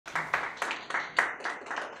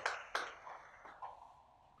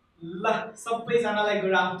ल सबैजनालाई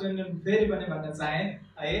good afternoon फेरि पनि भन्न चाहे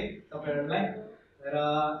है तपाईहरुलाई र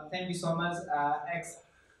thank you so much x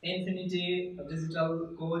infinity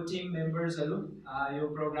डिजिटलको team मेम्बर्सहरु यो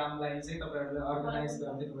प्रोग्रामलाई चाहिँ तपाईहरुले अर्गनाइज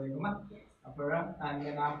गरिदिनु भएकोमा and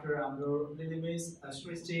then after हाम्रो lily miss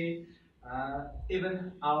Srishti even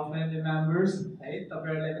our family members है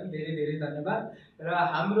तपाईहरुलाई पनि धेरै धेरै धन्यवाद र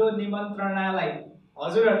हाम्रो निमन्त्रणालाई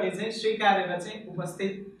हजुरहरूले चाहिँ स्वीकारेर चाहिँ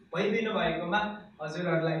उपस्थित भइदिनु भएकोमा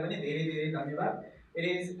हजुरहरूलाई पनि धेरै धेरै धन्यवाद it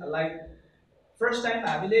is like first time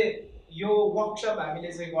हामीले यो वर्कसप हामीले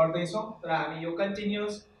चाहिँ गर्दैछौँ र हामी यो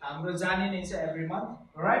कन्टिन्युस हाम्रो जाने नै छ एभ्री मन्थ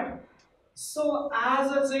राइट सो आज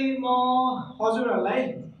चाहिँ म हजुरहरूलाई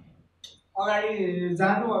अगाडि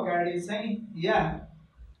जानु अगाडि चाहिँ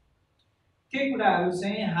के कुराहरू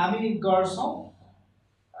चाहिँ हामी गर्छौँ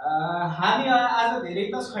हामी आज धेरै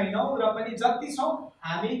त छैनौँ र पनि जति छौँ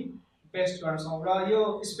हामी बेस्ट गर्छौँ र यो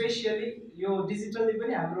स्पेशली यो डिजिटली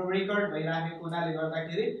पनि हाम्रो रेकर्ड भइराखेको हुनाले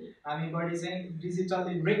गर्दाखेरि हामी बढी चाहिँ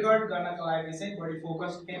डिजिटली रेकर्ड गर्नको लागि चाहिँ बढी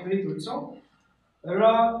फोकस केन्द्रित हुन्छौँ र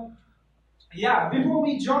before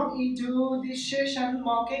we jump into this session म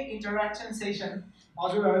केही इन्टरेक्सन सेसन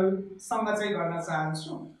हजुरहरूसँग चाहिँ गर्न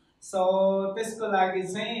चाहन्छु सो त्यसको लागि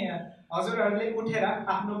चाहिँ हजुरहरूले उठेर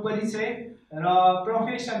आफ्नो परिचय र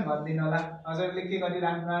प्रोफेसन भनिदिनु होला हजुरले के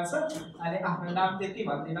गरिराख्नु भएको छ अनि आफ्नो नाम त्यति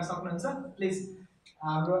भनिदिन सक्नुहुन्छ प्लिज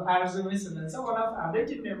हाम्रो आरजु मिस हुनुहुन्छ वान अफ हाम्रै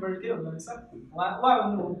टिम मेम्बर के हुनुहुन्छ उहाँ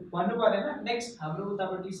हुनु भन्नु परेन नेक्स्ट हाम्रो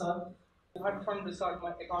उतापट्टि सर फ्रम रिसर्टमा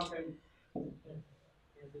एकाउन्टेन्ट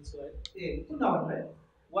ए कुन नभन्नु है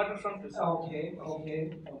वाटरफ्रन्ट okay okay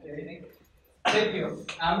okay thank you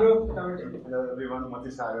हाम्रो उतापट्टि हेलो एभ्रीवन म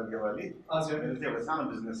चाहिँ सागर गेवाली हजुर मेरो चाहिँ एउटा सानो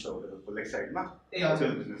बिजनेस छ होटलको लेक साइडमा ए हजुर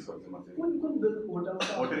बिजनेस गर्छु म चाहिँ कुन hotel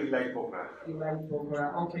hotel elite Pokhara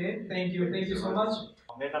okay thank you so much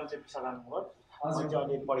मेरो नाम चाहिँ विशाल रामकुमार हजुर म चाहिँ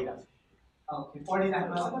अहिले पढिरहेको छु ओके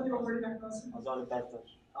पढिराख्नु छ कतिको पढिराख्नु छ हजुर अहिले ब्याचलर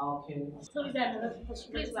ओके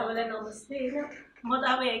सबैलाई नमस्ते होइन म त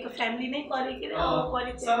अब यहीँको फ्यामिली नै परेको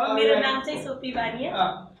परिचय मेरो नाम चाहिँ सोपी बानिया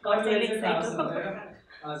घर चाहिँ लेक साइडको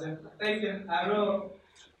हजुर थ्यांक यू हाम्रो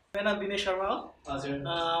मेरो नाम दिनेश शर्मा हो हजुर म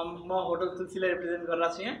होटल तुलसीलाई रिप्रेजेन्ट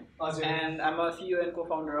गरिरहेको छु यहाँ हजुर and I'm a CEO and को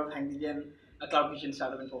founder of ह्याङडिजियन cloud kitchen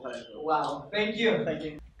startup in Pokhara wow thank you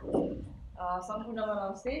सम्पूर्णमा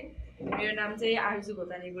नमस्ते मेरो नाम चाहिँ आर्जु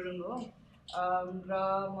घोतानी गुरुङ हो र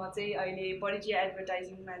म चाहिँ अहिले परिचय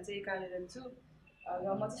एडभर्टाइजिङमा चाहिँ कार्यरत छु र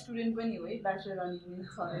म चाहिँ स्टुडेन्ट पनि हो है ब्याचलर अनि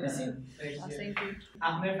थ्याङ्क यू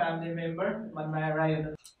आफ्नै family member Manmaya Rai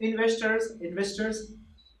investors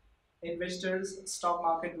stock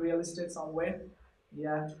market real estate somewhere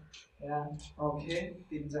okay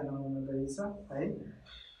तीनजना हुनुहुँदो रहेछ है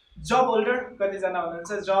जब होल्डर कतिजना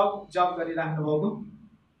हुनुहुन्छ जब गरिराख्नु भएको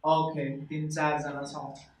ओके 3-4 जना छौँ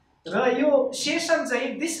र यो सेसन चाहिँ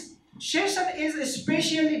this session is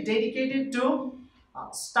specially dedicated to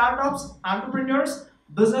startups entrepreneurs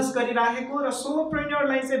business गरिराखेको र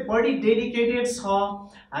सोलोप्रेन्योरलाई चाहिँ बढी डेडिकेटेड छ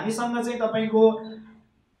हामीसँग चाहिँ तपाईको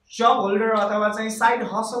जब होल्डर अथवा चाहिँ साइड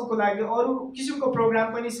हसलको लागि अरू किसिमको प्रोग्राम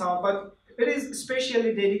पनि छ but it is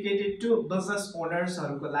specially dedicated to business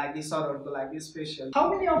ओनर्सहरूको लागि सरहरूको लागि special how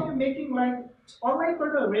many of you making like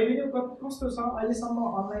अनलाइनबाट रेभेन्यू कस्तो छ अहिलेसम्म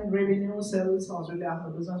अनलाइन रेभेन्यू सेल्स हजुरले आफ्नो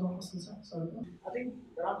बिजनेसमा कस्तो छ सरको I think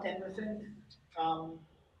around 10%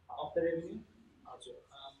 of the revenue. Also,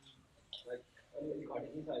 like only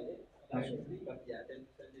according to the but yeah,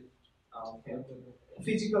 10% is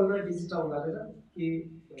physical र डिजिटल गरेर कि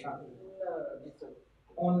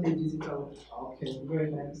only digital okay very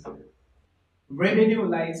nice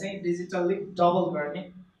रेभेन्यूलाई चाहिँ डिजिटल्ली डबल गर्ने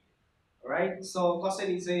राइट सो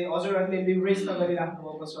कसरी चाहिँ हजुरहरूले लिभरेज त गरिराख्नु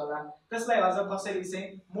भएको छ होला त्यसलाई अझ कसरी चाहिँ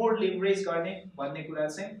मोर लिभरेज गर्ने भन्ने कुरा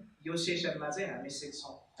चाहिँ यो सेसनमा चाहिँ हामी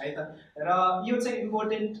सिक्छौँ है त र यो चाहिँ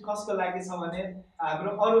इम्पोर्टेन्ट कसको लागि छ भने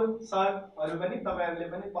हाम्रो अरू सरहरू पनि तपाईँहरूले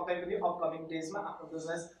पनि पक्कै पनि अपकमिङ डेजमा आफ्नो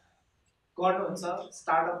बिजनेस गर्नुहुन्छ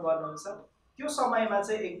स्टार्टअप गर्नुहुन्छ त्यो समयमा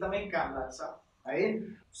चाहिँ एकदमै काम लाग्छ है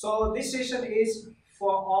so this session is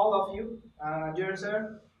for all of you dear sir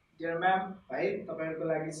dear ma'am है तपाईँहरूको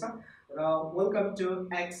लागि छ र welcome to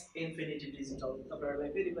x infinity digital तपाईँहरूलाई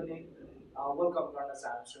फेरि पनि वेलकम गर्न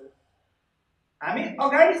चाहन्छु हामी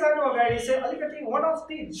अगाडि जानु अगाडि चाहिँ अलिकति वान अफ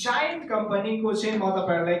दि जायन्ट कम्पनीको चाहिँ म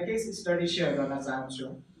तपाईँहरूलाई केस स्टडी सेयर गर्न चाहन्छु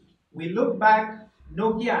वी लुक ब्याक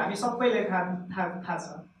नोकिया हामी सबैले थाहा छ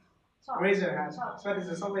रेजर कति छ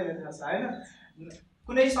सबैले थाहा छ होइन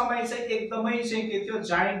कुनै समय चाहिँ एकदमै चाहिँ के थियो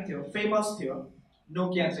जायन्ट थियो फेमस थियो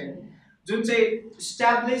नोकिया चाहिँ जुन चाहिँ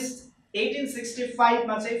इस्टाब्लिस 1865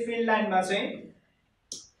 मा चाहिँ फिनल्यान्डमा चाहिँ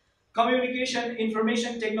communication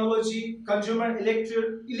information technology consumer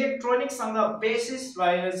इलेक्ट्रोनिक्ससँग basis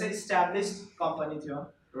रहेर चाहिँ इस्टाब्लिस्ड कम्पनी थियो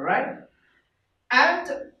राइट एन्ड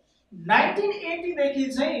 1980 देखि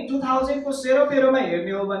चाहिँ 2000 को सेरोफेरोमा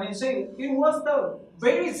हेर्ने हो भने चाहिँ it was the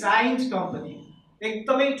very giant company,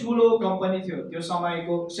 एकदमै ठुलो कम्पनी थियो त्यो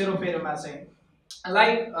समयको सेरोफेरोमा चाहिँ।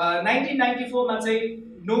 लाइक 1994 मा चाहिँ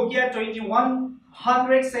नोकिया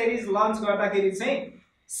 2100 सिरिज लन्च गर्दाखेरि चाहिँ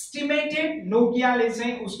एस्टिमेटेड नोकियाले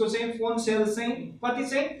चाहिँ उसको चाहिँ फोन सेल्स चाहिँ कति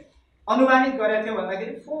चाहिँ अनुमानित गरेको थियो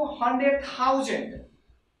भन्दाखेरि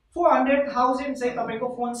 400,000 चाहिँ तपाईको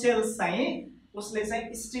फोन सेल्स चाहिँ उसले चाहिँ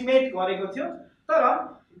एस्टिमेट गरेको थियो। तर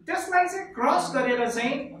त्यसलाई चाहिँ क्रस गरेर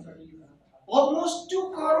चाहिँ अलमोस्ट 2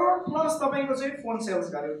 करोड प्लस तपाईको चाहिँ फोन सेल्स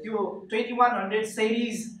गर्यो त्यो 2100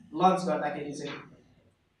 सिरिज लन्च गर्दाखेरि चाहिँ।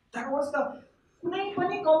 द्याट वाज द कुनै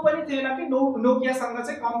पनि कम्पनी थिएन कि नोकियासँग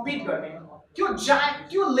चाहिँ कम्पिट गर्ने, त्यो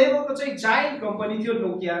लेभलको चाहिँ जायन्ट कम्पनी थियो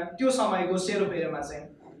नोकिया त्यो समयको सेरोफेरोमा चाहिँ।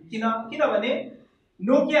 किनभने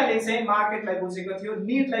नोकियाले चाहिँ मार्केटलाई बुझेको थियो,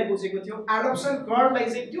 निडलाई बुझेको थियो, एडप्सन कर्भलाई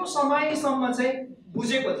चाहिँ त्यो समयसम्म चाहिँ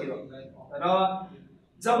बुझेको थियो। र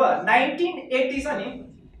जब 1980 छ नि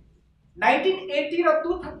 1980 र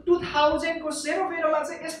 2000 को सेरोफेरोमा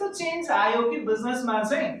चाहिँ यस्तो चेन्ज आयो कि बिजनेसमा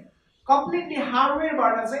चाहिँ कम्प्लिटली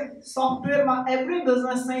हार्डवेयरबाट चाहिँ सफ्टवेयरमा एभ्री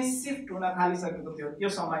बिजनेस चाहिँ शिफ्ट हुन थालिसकेको थियो त्यो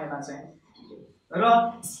समयमा चाहिँ। र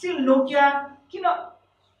स्टिल नोकिया किन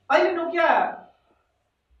अहिले नोकिया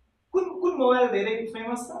कुन मोबाइल धेरै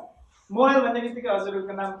फेमस छ? मोबाइल भन्ने बित्तिकै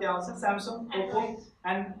हजुरहरूको नाम के आउँछ? स्यामसङ, ओप्पो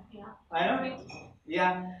एन्ड हैन या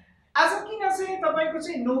आज किन चाहिँ तपाईको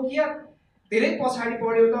चाहिँ नोकिया धेरै पछाडी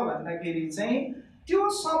पड्यो त भन्दाखेरि चाहिँ त्यो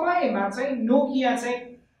समयमा चाहिँ नोकिया चाहिँ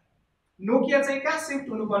कहाँ शिफ्ट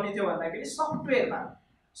हुनुपर्ने थियो भन्दाखेरि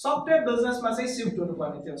सफ्टवेयर बिजनेसमा चाहिँ शिफ्ट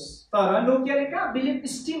हुनुपर्ने थियो। तर नोकियाले कहाँ बिलिभ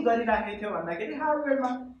स्टिल गरिराखेको थियो भन्दाखेरि हार्डवेयरमा।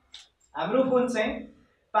 हाम्रो फोन चाहिँ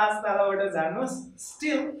 5 तलाबाट झार्नुहोस्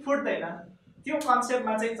स्टिल फुट्दैन, त्यो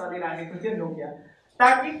कन्सेप्टमा चाहिँ चलिराखेको थियो नोकिया।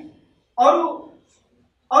 ताकि अरू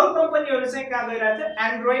कम्पनीहरू चाहिँ कहाँ गइरहेको थियो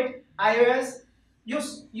एन्ड्रोइड आइओएस यो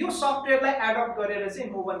सफ्टवेयरलाई एडप्ट गरेर चाहिँ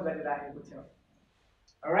मुभ अन गरिराखेको थियो।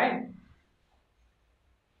 अलराइट,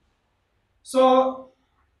 सो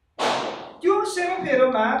त्यो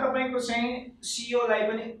सेरोफेरोमा तपाईको चाहिँ सीईओलाई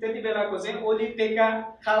पनि त्यति बेलाको चाहिँ ओली पेका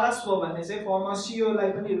खालास्पो भन्ने चाहिँ फर्मर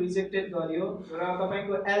सीईओलाई पनि रिजेक्टेड गरियो र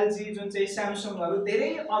तपाईको एलजी जुन चाहिँ स्यामसङहरू धेरै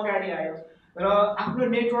अगाडि आयो र आफ्नो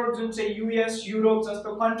नेटवर्क जुन चाहिँ युएस युरोप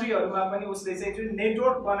जस्तो कन्ट्रीहरूमा पनि उसले चाहिँ जुन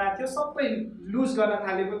नेटवर्क बनाएको थियो सबै लुज गर्न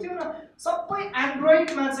थालेको थियो र सबै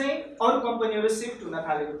एन्ड्रोइडमा चाहिँ अरू कम्पनीहरू शिफ्ट हुन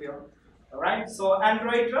थालेको थियो। राइट, सो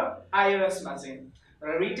एन्ड्रोइड र आइओएसमा चाहिँ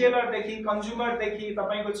र रिटेलरदेखि कन्ज्युमरदेखि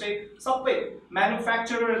तपाईको चाहिँ सबै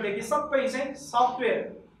म्यानुफ्याक्चररदेखि सबै चाहिँ सफ्टवेयर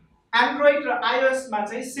एन्ड्रोइड र आइओएसमा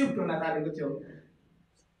चाहिँ शिफ्ट हुन थालेको थियो।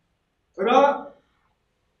 र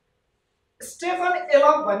स्टेफन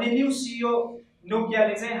एलक भन्ने न्यू सीईओ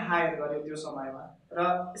नोकियाले चाहिँ हायर गर्यो त्यो समयमा। र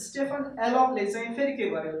स्टेफन एलकले चाहिँ फेरि के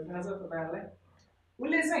गर्यो थाहा छ तपाईहरुलाई?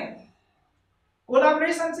 उले चाहिँ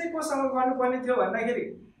कोलाबोरेसन चाहिँ कोसँग गर्नुपर्ने थियो भन्दाखेरि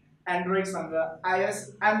एन्ड्रोइडसँग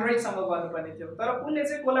एन्ड्रोइडसँग गर्नुपर्ने थियो। तर उनले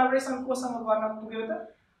चाहिँ कोलाबोरेसन कोसँग गर्न पुग्यो त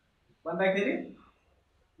भन्दाखेरि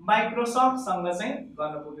माइक्रोसफ्टसँग चाहिँ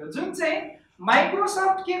गर्न पुग्यो। जुन चाहिँ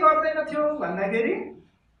माइक्रोसफ्ट के गर्दैन थियो भन्दाखेरि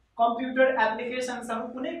कम्प्युटर एप्लिकेसनसँग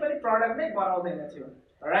कुनै पनि प्रडक्ट नै बनाउँदैन थियो।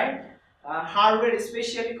 राइट, हार्डवेयर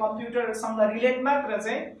स्पेशली कम्प्युटरसँग रिलेट मात्र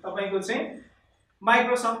चाहिँ तपाईको चाहिँ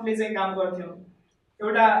माइक्रोसफ्टले चाहिँ काम गर्थ्यो।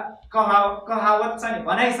 एउटा कहावत छ नि,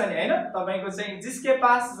 भनाइ छ नि हैन, तपाईको चाहिँ जिसके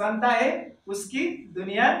पास जनता है उसकी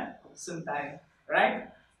दुनिया सुनता है। राइट,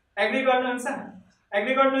 एग्री गर्नुहुन्छ?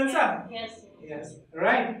 यस,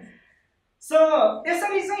 राइट। सो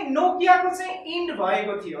यसरी चाहिँ नोकियाको चाहिँ इन्ड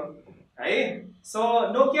भएको थियो है। सो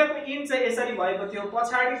नोकियाको इन्ड चाहिँ यसरी भएको थियो।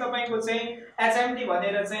 पछाडी तपाईको चाहिँ एचएमडी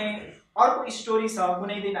भनेर चाहिँ अर्को स्टोरी छ,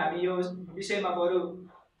 कुनै दिन हामी यो विषयमा बरु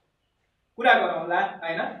कुरा गरौँला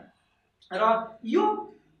हैन। र यो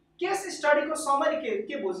केस स्टडीको समरी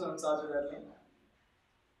के बुझ्नुहुन्छ हजुरहरूले?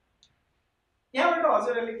 यहाँबाट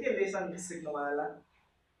हजुरहरूले के लेसन सिक्नु भयो होला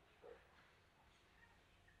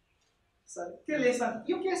सर? के लेसन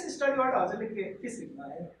यो केस स्टडीबाट हजुरले के सिक्नु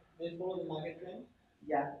भयो? follow the market trend.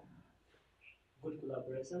 Yeah Good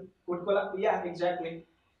collaboration. Yeah exactly.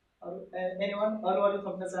 Anyone अरू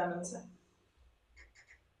थप्न चाहनुहुन्छ?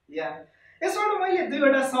 या यसबाट मैले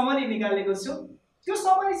दुईवटा समरी निकालेको छु। त्यो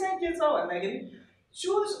समरी चाहिँ के छ भन्दाखेरि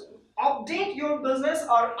choose update your business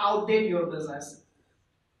or outdate your business.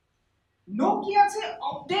 Nokia चाहिँ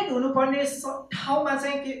अपडेट हुनुपर्ने ठाउँमा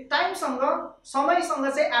चाहिँ के टाइमसँग समयसँग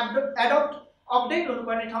चाहिँ अपडेट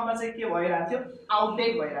हुनुपर्ने ठाउँमा चाहिँ के भइरहेको थियो?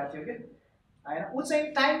 आउटडेट भइरहेको थियो के हैन। उ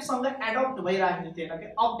चाहिँ टाइमसँग एडप्ट भइरहेको थिएन के,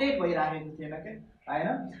 अपडेट भइरहेको थिएन के हैन।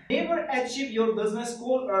 Never achieve your business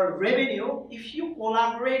goal or revenue if you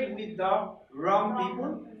collaborate with the wrong people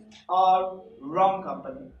or wrong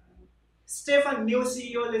company. Stephen new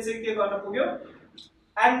सिइओले चाहिँ के गर्न पुग्यो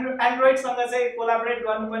एन्ड्रोइडसँग चाहिँ कोलाबोरेट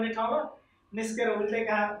गर्नुपर्ने ठाउँमा निस्केर उल्टै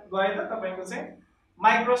कहाँ गयो त तपाईको चाहिँ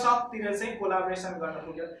माइक्रोसफ्टतिर चाहिँ कोलाबोरेसन गर्न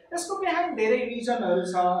पुग्यो। यसको बिहाइन्ड धेरै रिजनहरू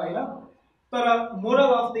छ हैन, तर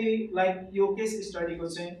मोरल अफ द लाइक यो केस स्टडीको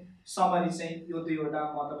चाहिँ समरी चाहिँ यो दुईवटा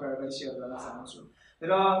म तपाईहरुलाई शेयर गर्न चाहन्छु।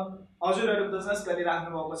 र हजुरहरु बिजनेस गरिराख्नु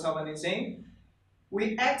भएको छ भने चाहिँ we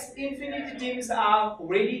X Infinity teams are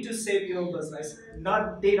ready to save your business,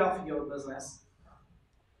 not dead of your business.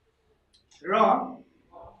 र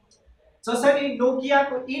जसरी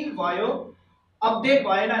नोकियाको इन भयो अपडेट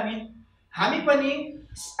भएन नि, हामी पनि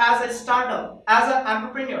as a startup, as a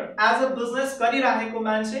entrepreneur, as a business गरिरहेको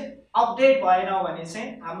मान्छे अपडेट भएन भने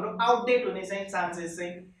चाहिँ हाम्रो आउटडेट हुने चाहिँ चान्सेस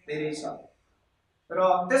चाहिँ धेरै छ। र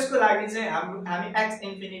त्यसको लागि चाहिँ हामी एक्स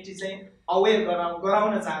इन्फिनिटी चाहिँ अवेयर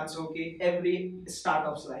गराउन चाहन्छौँ कि every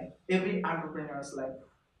स्टार्टअप्सलाई, every एन्टरप्रेन्योर्सलाई,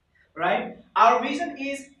 right? Our vision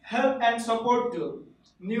is help and support to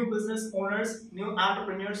new business owners, new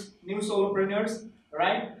entrepreneurs, new solopreneurs,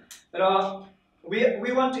 right?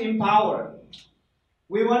 We want to empower,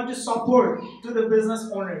 we want to support to the business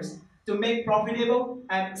owners to make profitable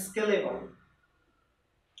and scalable.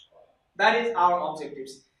 That is our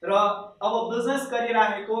objectives. र अब business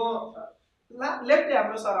गरिरहेको left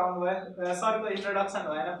हाम्रो sir आउनु भयो, सरको introduction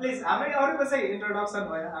भएन, please हामी अरूको चाहिँ इन्ट्रोडक्सन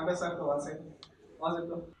भएन, हाम्रो सरको भयो चाहिँ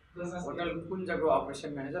हजुरको होटल कुञ्जको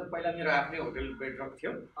अपरेसन म्यानेजर। पहिला मेरो आफ्नै होटल बेडरक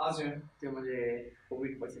थियो, हजुर, त्यो मैले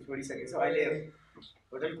कोभिड पछि छोडिसकेको छु। अहिले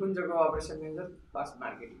hotel कुञ्जको operation manager plus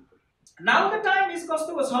marketing. Now the time is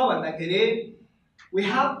कस्तो छ भन्दाखेरि we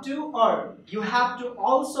have to, or you have to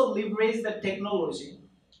also leverage the technology,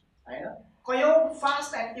 हैन? कयौं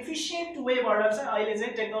फास्ट एन्ड एफिसिएन्ट वेबाट चाहिँ अहिले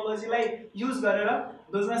चाहिँ टेक्नोलोजीलाई युज गरेर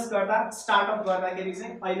बिजनेस गर्दा, स्टार्टअप गर्दाखेरि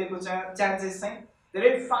चाहिँ अहिलेको चान्सेस चाहिँ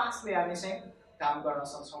धेरै फास्टली हामी चाहिँ काम गर्न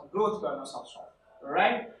सक्छौं, ग्रोथ गर्न सक्छौं,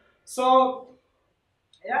 राइट? सो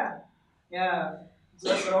या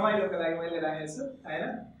जस्ट रमाइलोको लागि मैले राखेको छु, हैन?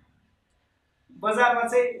 बजारमा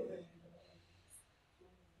चाहिँ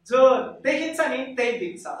जो देखिन्छ नि त्यही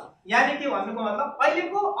दिन्छ, यानी कि भन्नुको मतलब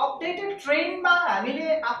अहिलेको अपडेटेड ट्रेन्डमा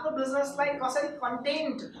हामीले आफ्नो बिजनेसलाई कसरी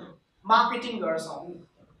कन्टेन्ट मार्केटिङ गर्छौं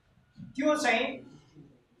त्यो चाहिँ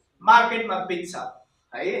मार्केटमा बिक्छ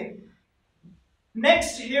है।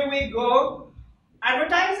 Next, here we go.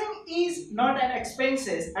 Advertising is not an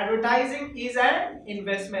expenses, advertising is an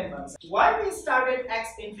investment. Why we started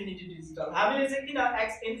X Infinity Digital? हामीले चाहिँ किन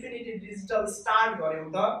X Infinity Digital start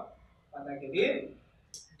गर्यौं त भन्दाखेरि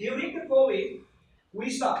during the COVID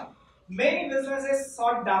we saw many businesses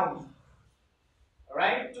shut down,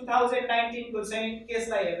 right? 2019 को चाहिँ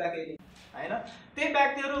केसलाई हेर्दाखेरि हैन, त्यही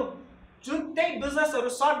व्यक्तिहरु जुन त्यही बिजनेसहरु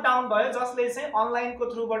शट डाउन भयो जसले चाहिँ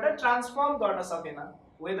अनलाइनको थ्रुबाट ट्रान्सफर्म गर्न सकेन,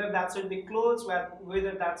 whether that should be clothes,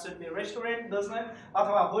 whether that should be restaurant business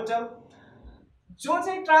अथवा होटल, जो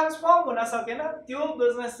चाहिँ ट्रान्सफर्म हुन सकेन त्यो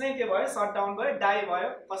बिजनेस चाहिँ के भयो, शट डाउन भयो, डाई भयो,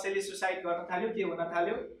 कसैले सुसाइड गर्न थाल्यो, के हुन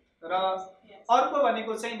थाल्यो। र अर्को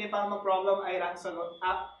भनेको चाहिँ नेपालमा प्रब्लम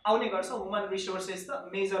आउने गर्छ, ह्युमन रिसोर्सेस त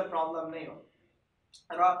मेजर प्रब्लम नै हो।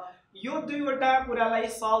 र यो दुईवटा कुरालाई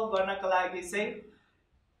सल्भ गर्नका लागि चाहिँ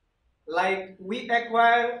like we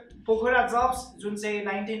acquire Pokhara jobs, जुन चाहिँ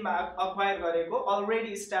 19 मा एक्वायर गरेको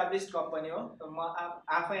अलरेडी इस्टाब्लिश्ड कम्पनी हो। हामी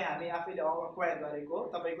आफैले एक्वायर गरेको,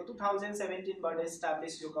 तपाईको 2017 बाट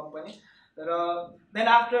इस्टाब्लिश यो कम्पनी। र देन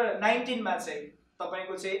आफ्टर 19 मा चाहिँ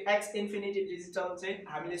तपाईको चाहिँ एक्स इन्फिनिटी डिजिटल चाहिँ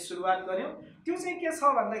हामीले सुरुवात गर्यौं। त्यो चाहिँ के छ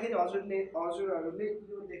भन्दाखेरि हजुरहरुले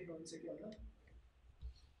यो देख्नुहुन्छ के होला,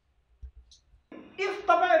 इफ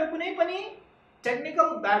तपाईहरु कुनै पनि टेक्निकल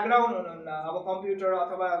ब्याकग्राउन्ड हुनुहुन्न, अब कम्प्युटर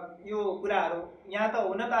अथवा यो कुराहरु यहाँ त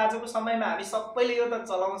हुन त आजको समयमा हामी सबैले यो त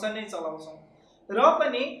चलाउँछौं, र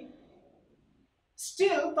पनि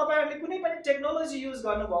स्टिल तपाईहरुले कुनै पनि टेक्नोलोजी युज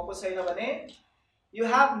गर्नु भएको छैन भने you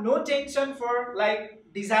have no tension for like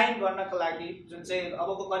design गर्नको लागि, जुन चाहिँ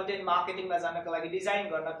अबको कन्टेन्ट मार्केटिङमा जानको लागि, डिजाइन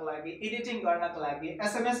गर्नको लागि, एडिटिङ गर्नको लागि,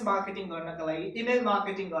 एसएमएस मार्केटिङ गर्नको लागि, इमेल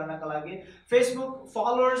मार्केटिङ गर्नको लागि, फेसबुक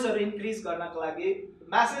फलोअर्सहरु इन्क्रिज गर्नको लागि,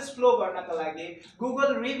 मेसेज फ्लो गर्नको लागि,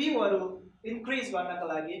 गुगल रिभ्यूहरु इन्क्रिज गर्नको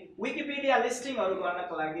लागि, विकिपीडिया लिस्टिङहरु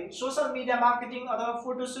गर्नको लागि, सोशल मिडिया मार्केटिङ अथवा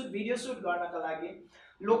फोटो सुट, भिडियो सुट गर्नको लागि,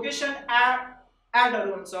 लोकेसन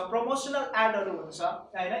एडहरु हुन्छ, प्रमोसनल एडहरु हुन्छ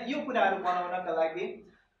हैन, यो कुराहरु बनाउनका लागि,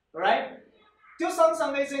 राइट? त्यो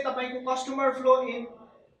सँगसँगै चाहिँ तपाईको customer flow in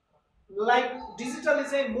like digitally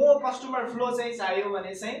चाहिँ मोर कस्टमर फ्लो चाहिँ चाहियो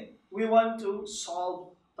भने चाहिँ वी वान्ट टु सल्भ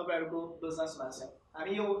तपाईहरुको बिजनेसमा चाहिँ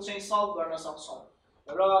हामी यो चाहिँ सल्भ गर्न सक्छौं।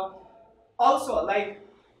 र अल्सो लाइक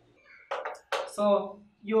सो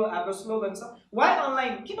यो हाम्रो स्लोगन छ, व्हाई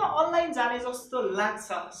अनलाइन, किन अनलाइन जाने जस्तो लाग्छ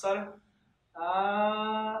सर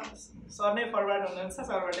सर नै फरवार्ड हुनुहुन्छ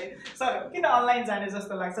सरबाटै सर किन अनलाइन जाने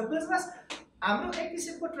जस्तो लाग्छ बिजनेस हाम्रो एक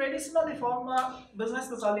किसिमको ट्रेडिसनली फर्ममा बिजनेस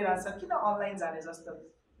त चलिरहेको छ किन अनलाइन जाने जस्तो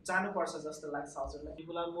जानुपर्छ जस्तो लाग्छ हजुरलाई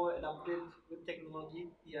People are more adapted with technology,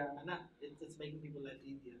 yeah and it's making people life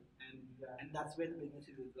easier, and that's where the business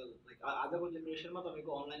is as well. Like other generation में तो मेरे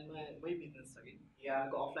को online में वही business था कि या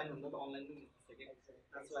offline होता तो online में business था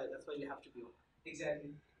कि that's why you have to be on.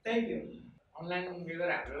 Exactly thank you online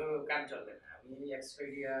बेगर हाम्रो काम चल्दैन हामी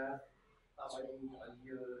एक्सपेडिया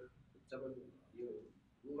यो जब यो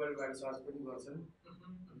गुगलबाट सर्च पनि गर्छौँ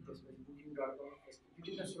अनि त्यसपछि बुकिङ डट कम यस्तो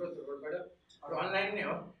विभिन्न स्रोतहरूबाट अरू अनलाइन नै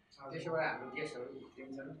हो त्यसबाट हाम्रो गेस्टहरू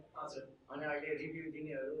भित्रिन्छन् हजुर अनि अहिले रिभ्यू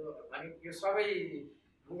दिनेहरू अनि यो सबै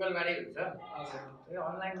गुगलबाटै हुन्छ हजुर यो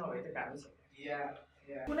अनलाइन नभए त कामै छैन या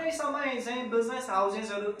कुनै समय चाहिँ बिजनेस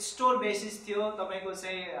हाउसेसहरू स्टोर बेसिस थियो तपाईँको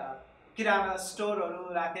चाहिँ किराना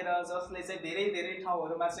स्टोरहरू राखेर जसले चाहिँ धेरै धेरै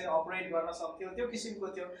ठाउँहरूमा चाहिँ अपरेट गर्न सक्थ्यो त्यो किसिमको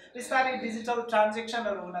थियो बिस्तारै डिजिटल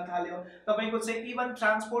ट्रान्जेक्सनहरू हुन थाल्यो तपाईँको चाहिँ इभन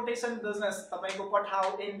ट्रान्सपोर्टेसन बिजनेस तपाईँको पठाउ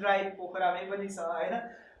एन्ड्राइड पोखरामै पनि छ होइन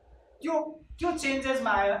त्यो त्यो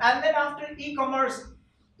चेन्जेसमा आयो and then after e commerce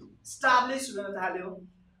establish हुन थाल्यो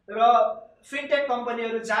र फिनटेक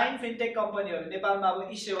कम्पनीहरू जाइन्ट फिनटेक कम्पनीहरू नेपालमा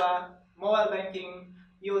अब ई सेवा मोबाइल ब्याङ्किङ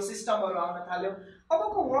यो सिस्टमहरू आउन थाल्यो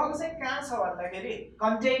अबको वर्ल्ड चाहिँ कहाँ छ भन्दाखेरि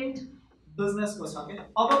कन्टेन्ट बिजनेसको छ क्या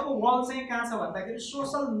अबको वर्ल्ड चाहिँ कहाँ छ भन्दाखेरि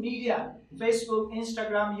social media Facebook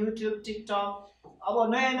Instagram YouTube TikTok अब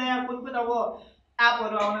नयाँ नयाँ कुन अब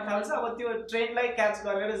एपहरू आउन थाल्छ अब त्यो ट्रेन्डलाई क्याच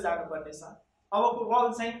गरेर जानुपर्ने छ अबको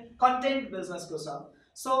वर्ल्ड चाहिँ कन्टेन्ट बिजनेसको छ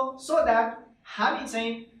सो द्याट हामी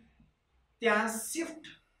चाहिँ त्यहाँ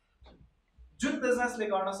सिफ्ट जुन बिजनेसले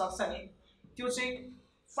गर्न सक्छ नि त्यो चाहिँ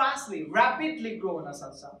फास्टली ऱ्यापिडली ग्रो हुन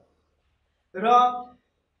सक्छ र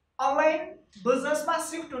अनलाइन बिजनेसमा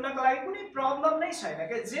सिफ्ट हुनको लागि कुनै प्रब्लम नै छैन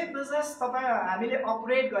क्या जे बिजनेस तपाईँ हामीले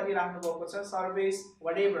अपरेट गरिराख्नु भएको छ service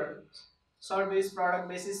whatever service product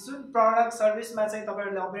basis जुन प्रडक्ट सर्भिसमा चाहिँ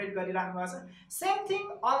तपाईँहरूले अपरेट गरिराख्नु भएको छ सेम थिङ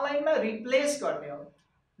अनलाइनमा रिप्लेस गर्ने हो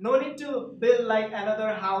no need to build like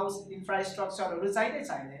another house इन्फ्रास्ट्रक्चरहरू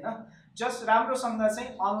चाहिँदैन जस्ट राम्रोसँग चाहिँ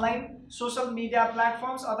अनलाइन सोसल मिडिया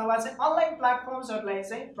प्लेटफर्म्स अथवा चाहिँ अनलाइन प्लेटफर्म्सहरूलाई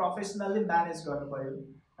चाहिँ प्रोफेसनल्ली म्यानेज गर्नु पऱ्यो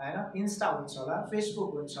होइन इन्स्टा हुन्छ होला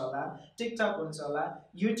फेसबुक हुन्छ होला टिकटक हुन्छ होला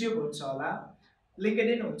युट्युब हुन्छ होला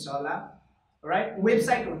लिङ्कडिन हुन्छ होला राइट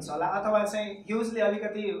वेबसाइट हुन्छ होला अथवा चाहिँ ह्युजली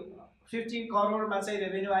अलिकति 50 करोडमा चाहिँ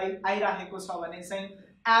रेभेन्यू आइराखेको छ भने चाहिँ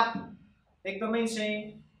एप एकदमै चाहिँ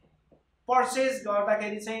पर्चेज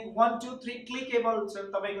गर्दाखेरि चाहिँ 1 2 3 क्लिकेबल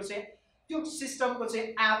तपाईँको चाहिँ त्यो सिस्टमको चाहिँ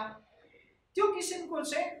एप त्यो किसिमको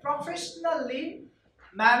चाहिँ प्रोफेसनल्ली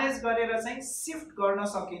म्यानेज गरेर चाहिँ सिफ्ट गर्न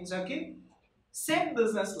सकिन्छ कि सेम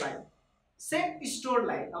बिजनेसलाई सेम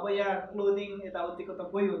स्टोरलाई अब यहाँ क्लोदिङ यताउतिको त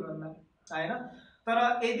कोही हुनुहुन्न होइन तर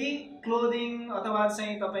यदि क्लोदिङ अथवा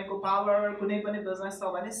चाहिँ तपाईँको पावर कुनै पनि बिजनेस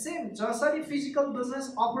छ भने सेम जसरी फिजिकल बिजनेस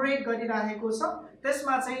अपरेट गरिराखेको छ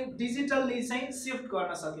त्यसमा चाहिँ डिजिटल्ली चाहिँ सिफ्ट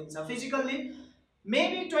गर्न सकिन्छ फिजिकल्ली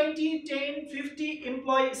मेबी 20 10 50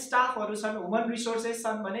 इम्प्लोइ स्टाफहरू छन् ह्युमन रिसोर्सेस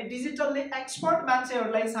छन् भने डिजिटल्ली एक्सपर्ट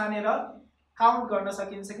मान्छेहरूलाई छानेर काउन्ट गर्न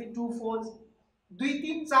सकिन्छ कि 2 4 2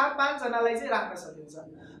 3 4 5 जनालाई चाहिँ राख्न सकिन्छ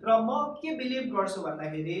र म के बिलिभ गर्छु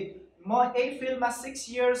भन्दाखेरि म यही फिल्डमा 6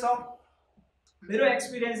 इयर्स अफ मेरो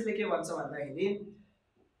एक्सपिरियन्सले के भन्छ भन्दाखेरि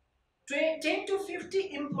 10 to 50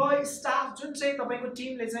 इम्प्लोइ स्टाफ जुन चाहिँ तपाईँको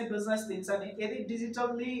टिमले चाहिँ बिजनेस दिन्छ नि यदि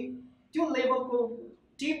डिजिटल्ली त्यो लेभलको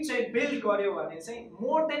टिम चाहिँ बिल्ड गर्यो भने चाहिँ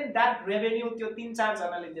मोर देन द्याट रेभेन्यू त्यो 3 4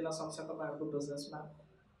 जनाले दिन सक्छ तपाईँहरूको बिजनेसमा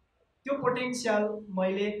त्यो पोटेन्सियल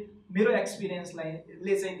मैले मेरो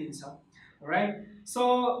एक्सपिरियन्सलाई चाहिँ दिन्छ राइट सो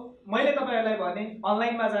मैले तपाईँहरूलाई भने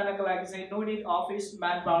अनलाइनमा जानको लागि चाहिँ no need office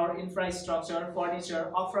man power infrastructure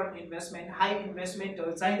furniture upfront investment high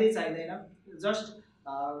इन्भेस्टमेन्टहरू चाहिँदैन जस्ट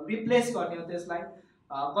रिप्लेस गर्ने हो त्यसलाई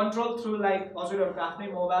कन्ट्रोल थ्रु लाइक हजुरहरूको आफ्नै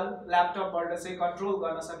मोबाइल ल्यापटपबाट चाहिँ कन्ट्रोल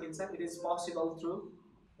गर्न सकिन्छ it is possible through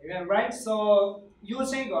right so यो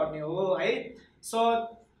चाहिँ गर्ने हो है सो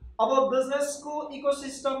अब बिजनेसको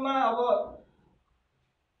इकोसिस्टममा अब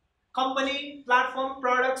कम्पनी प्लेटफर्म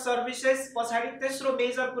प्रडक्ट सर्भिसेस पछाडि तेस्रो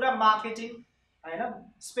मेजर कुरा मार्केटिङ हैन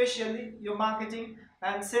स्पेशली यो मार्केटिङ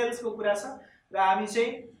एन्ड सेल्सको कुरा छ र हामी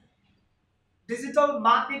चाहिँ डिजिटल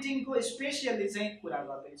मार्केटिङको स्पेशली चाहिँ कुरा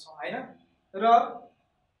गर्दैछौँ हैन र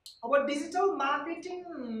अब डिजिटल मार्केटिङ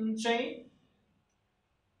चाहिँ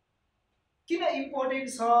किन इम्पोर्टेन्ट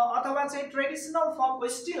छ अथवा चाहिँ ट्रेडिसनल फर्मको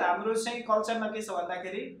स्टिल हाम्रो चाहिँ कल्चरमा के छ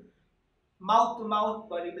भन्दाखेरि माउथ टु माउथ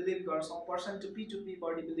बढी बिलिभ गर्छौँ पर्सन टु पी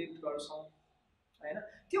बढी बिलिभ गर्छौँ हैन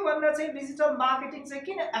त्यो भन्दा चाहिँ डिजिटल मार्केटिङ चाहिँ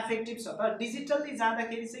किन एफेक्टिभ छ त डिजिटल्ली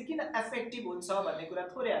जाँदाखेरि चाहिँ किन एफेक्टिभ हुन्छ भन्ने कुरा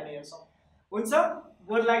थोरै हामी हेर्छौँ हुन्छ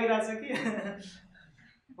बोर्ड लागिरहेछ कि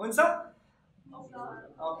हुन्छ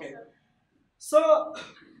ओके सो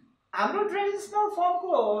हाम्रो ट्रेडिसनल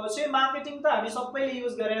फर्मको चाहिँ मार्केटिङ त हामी सबैले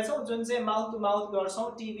युज गरेका छौँ, जुन चाहिँ माउथ टु माउथ गर्छौँ,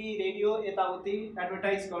 टिभी रेडियो यताउति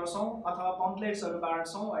एडभर्टाइज गर्छौँ अथवा पम्पलेट्सहरू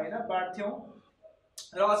बाँड्छौँ होइन, बाँड्थ्यौँ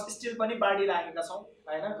र स्टिल पनि बाँडिराखेका छौँ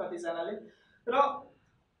होइन कतिजनाले। र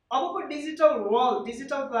अबको डिजिटल वर्ल्ड,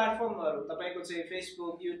 डिजिटल प्लेटफर्महरू तपाईँको चाहिँ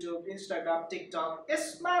फेसबुक, युट्युब, इन्स्टाग्राम, टिकटक,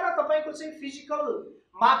 यसमा र तपाईँको चाहिँ फिजिकल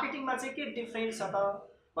मार्केटिङमा चाहिँ के डिफ्रेन्स छ त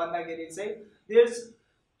भन्दाखेरि चाहिँ देयर इज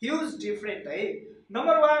ह्युज डिफ्रेन्ट है।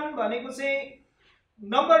 नम्बर वान भनेको चाहिँ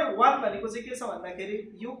के छ भन्दाखेरि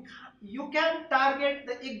you can target the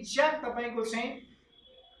exact तपाईँको चाहिँ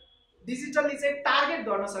डिजिटली चाहिँ टार्गेट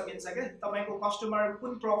गर्न सकिन्छ क्या, तपाईँको कस्टमर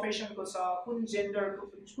कुन प्रोफेसनको छ, कुन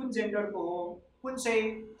जेन्डरको हो, कुन चाहिँ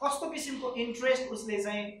कस्तो किसिमको इन्ट्रेस्ट उसले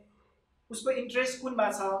चाहिँ उसको इन्ट्रेस्ट कुनमा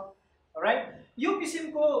छ राइट, यो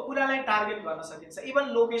किसिमको कुरालाई टार्गेट गर्न सकिन्छ। इभन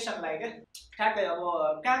लोकेसनलाई क्या ठ्याक्कै अब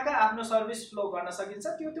कहाँ कहाँ आफ्नो सर्भिस फ्लो गर्न सकिन्छ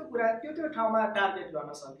त्यो ठाउँमा टार्गेट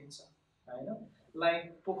गर्न सकिन्छ होइन। लाइक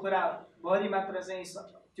पोखराभरि मात्र चाहिँ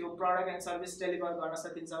त्यो प्रडक्ट एन्ड सर्भिस डेलिभर गर्न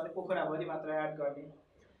सकिन्छ भने पोखराभरि मात्र एड गर्ने,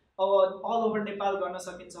 अब अल ओभर नेपाल गर्न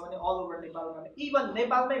सकिन्छ भने अल ओभर नेपाल गर्ने, इभन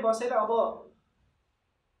नेपालमै बसेर अब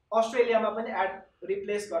अस्ट्रेलियामा पनि एड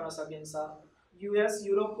रिप्लेस गर्न सकिन्छ, युएस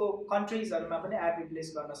युरोपको कन्ट्रिजहरूमा पनि एड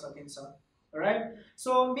रिप्लेस गर्न सकिन्छ राइट।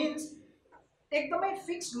 सो मिन्स एकदमै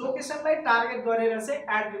फिक्स लोकेसनलाई टार्गेट गरेर चाहिँ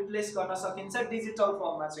एड रिप्लेस गर्न सकिन्छ डिजिटल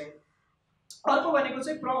फर्ममा चाहिँ। अर्को भनेको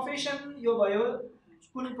चाहिँ प्रोफेसन, यो भयो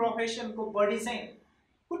कुन प्रोफेसनको बढी चाहिँ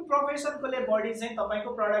कुन प्रोफेसनकोले बढी चाहिँ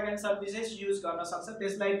तपाईँको प्रडक्ट एन्ड सर्भिसेस युज गर्न सक्छ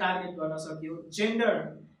त्यसलाई टार्गेट गर्न सक्यो। जेन्डर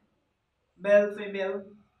मेल फिमेल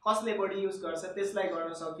कसले बढी युज गर्छ त्यसलाई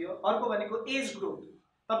गर्न सक्यो। अर्को भनेको एज ग्रुप,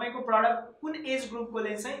 तपाईँको प्रडक्ट कुन एज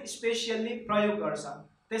ग्रुपकोले चाहिँ स्पेसियल्ली प्रयोग गर्छ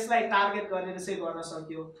त्यसलाई टार्गेट गरेर चाहिँ गर्न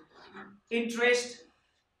सक्यो। इन्ट्रेस्ट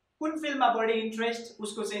कुन फिल्डमा बढी इन्ट्रेस्ट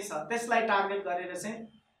उसको चाहिँ छ त्यसलाई टार्गेट गरेर चाहिँ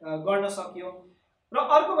गर्न सक्यो। र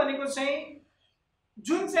अर्को भनेको चाहिँ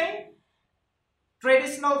जुन चाहिँ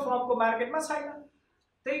ट्रेडिसनल फर्मको मार्केटमा छैन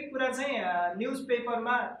त्यही कुरा चाहिँ न्युज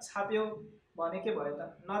पेपरमा छाप्यो भने के भयो त,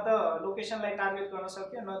 न त लोकेसनलाई टार्गेट गर्न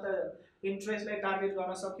सक्यो, न त इन्ट्रेस्टलाई टार्गेट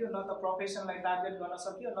गर्न सक्यो, न त प्रोफेसनलाई टार्गेट गर्न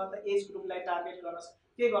सक्यो, न त एज ग्रुपलाई टार्गेट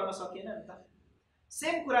गर्न सकिएन नि त।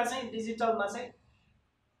 सेम कुरा चाहिँ डिजिटलमा चाहिँ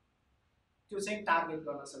त्यो चाहिँ टार्गेट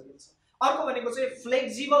गर्न सकिन्छ। अर्को भनेको चाहिँ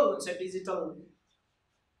फ्लेक्जिबल हुन्छ डिजिटल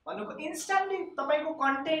भनेको, इन्स्ट्यान्टली तपाईँको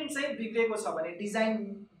कन्टेन्ट चाहिँ बिग्रेको छ भने, डिजाइन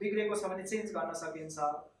बिग्रेको छ भने चेन्ज गर्न सकिन्छ,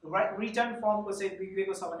 रिटर्न फर्मको चाहिँ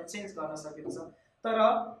बिग्रेको छ भने चेन्ज गर्न सकिन्छ। तर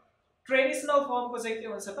ट्रेडिसनल फर्मको चाहिँ के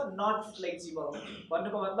हुन्छ त नट फ्लेक्जिबल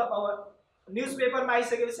भन्नुको मतलब अब न्युज पेपरमा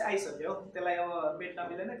आइसकेपछि आइसक्यो, त्यसलाई अब मेट्न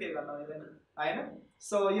मिलेन केही गर्न मिलेन होइन।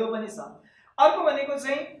 सो यो पनि छ। अर्को भनेको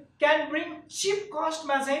चाहिँ क्यान ब्रिङ चिप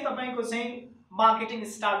कस्टमा चाहिँ तपाईँको चाहिँ मार्केटिङ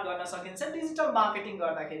स्टार्ट गर्न सकिन्छ डिजिटल मार्केटिङ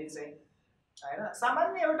गर्दाखेरि चाहिँ होइन।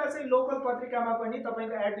 सामान्य एउटा चाहिँ लोकल पत्रिकामा पनि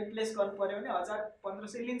तपाईँको एड रिप्लेस गर्नु पर्यो भने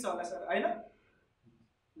 1000-1500 लिन्छ होला सर होइन,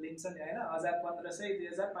 लिन्छ नि होइन, 1000-1500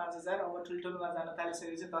 2000 5000 अब ठुल्ठुलोमा जान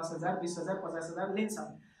थालिसकेपछि 10,000 20,000 50,000 लिन्छ।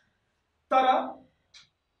 तर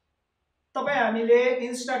तपाईँ हामीले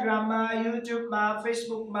इन्स्टाग्राममा, युट्युबमा,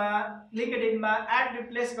 फेसबुकमा, लिङ्कडिनमा एड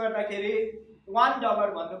रिप्लेस गर्दाखेरि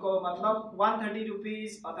 $1 भन्नुको मतलब 130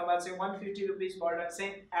 रुपिस अथवा चाहिँ 150 रुपिसबाट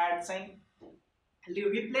चाहिँ एड चाहिँ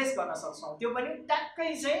रिप्लेस गर्न सक्छौँ। त्यो पनि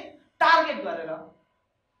ट्याक्कै चाहिँ टार्गेट गरेर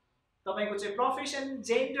तपाईँको चाहिँ profession,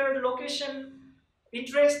 gender, location,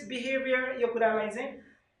 interest, behaviour यो कुरालाई चाहिँ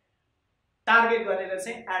टार्गेट गरेर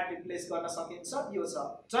चाहिँ एड रिप्लेस गर्न सकिन्छ। यो छ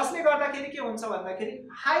जसले गर्दाखेरि के हुन्छ भन्दाखेरि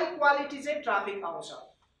हाई क्वालिटी चाहिँ ट्राफिक आउँछ।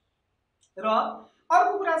 र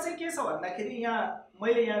अर्को कुरा चाहिँ के छ भन्दाखेरि यहाँ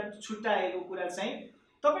मैले यहाँ छुट्याएको कुरा चाहिँ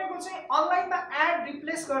तपाईँको चाहिँ अनलाइनमा एड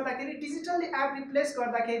रिप्लेस गर्दाखेरि, डिजिटल्ली एड रिप्लेस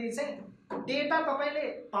गर्दाखेरि चाहिँ डेटा तपाईँले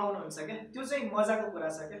पाउनुहुन्छ क्या, त्यो चाहिँ मजाको कुरा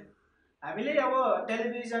छ क्या। हामीले अब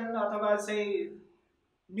टेलिभिजन अथवा चाहिँ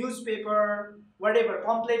न्युज पेपर वाटेभर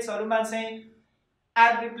पम्पलेट्सहरूमा चाहिँ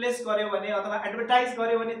एड रिप्लेस गर्यो भने अथवा एडभर्टाइज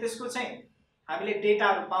गर्यो भने त्यसको चाहिँ हामीले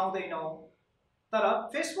डेटाहरू पाउँदैनौँ। तर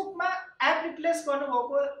फेसबुकमा एड रिप्लेस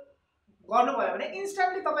गर्नुभयो भने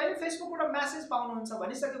इन्स्ट्यान्टली तपाईँले फेसबुकबाट म्यासेज पाउनुहुन्छ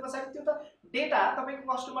भनिसके पछाडि त्यो त डेटा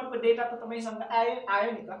तपाईँको कस्टमरको डेटा त तपाईँसँग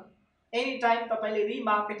आयो नि त, एनी टाइम तपाईँले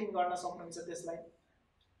रिमार्केटिङ गर्न सक्नुहुन्छ त्यसलाई,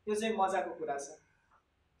 त्यो चाहिँ मजाको कुरा छ।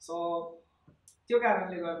 सो त्यो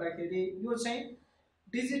कारणले गर्दाखेरि यो चाहिँ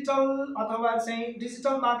डिजिटल अथवा चाहिँ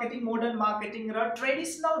डिजिटल मार्केटिङ, मोडर्न मार्केटिङ र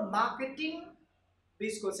ट्रेडिसनल मार्केटिङ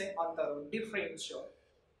बिचको चाहिँ अन्तर हो, डिफ्रेन्स हो।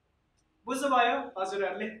 बुझ्नुभयो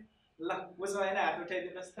हजुरहरूले? ल बुझ्नु भएन हात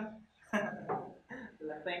उठाइदिनुहोस् त।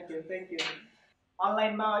 ल थ्याङ्क यू।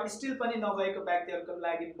 अनलाइनमा स्टिल पनि नभएको व्यक्तिहरूको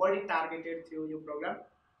लागि बढी टार्गेटेड थियो यो प्रोग्राम।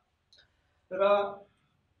 र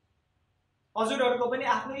हजुरहरूको पनि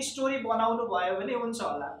आफ्नो स्टोरी बनाउनु भयो भने हुन्छ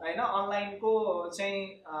होला हैन अनलाइनको चाहिँ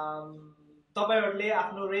तपाईहरुले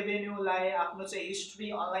आफ्नो रेभेन्यूलाई आफ्नो चाहिँ हिस्ट्री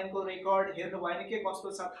अनलाइनको रेकर्ड हेर्नु भयो भने के कस्तो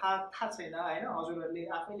छ थाहा छैन हैन हजुरहरूले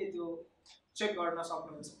आफैले त्यो चेक गर्न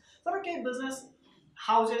सक्नुहुन्छ तर केही बिजनेस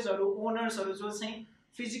हाउसेसहरु ओनर्सहरु जो चाहिँ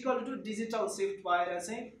फिजिकल टु डिजिटल शिफ्ट भएर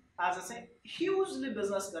चाहिँ आज चाहिँ ह्युजली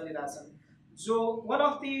बिजनेस गरिरहेछन् जो वान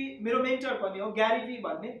अफ दि मेरो मेन्टर पनि हो ग्यारी भी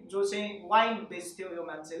भन्ने जो चाहिँ वाइन बेच्थ्यो यो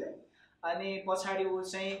मान्छेले अनि पछाडी उ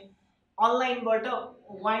चाहिँ अनलाइनबाट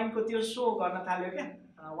वाइनको त्यो शो गर्न थाल्यो क्या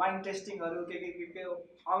वाइन टेस्टिङहरु के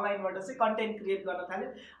अनलाइनबाट चाहिँ कन्टेन्ट क्रिएट गर्न थाल्यो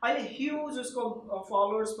अहिले ह्युज उसको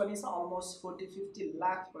फलोअर्स पनि छ अलमोस्ट 40-50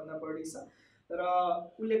 लाख भन्दा बढी छ र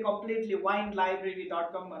उले कम्प्लिटली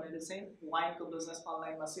winelibrary.com भनेर चाहिँ वाइनको बिजनेस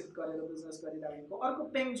अनलाइनमा शिफ्ट गरेर बिजनेस गरिरहेको अर्को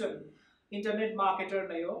पेङजन इन्टरनेट मार्केटर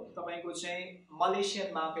नै हो तपाईको चाहिँ मलेसियन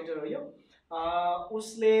मार्केटर हो यो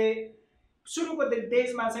उसले सुरुको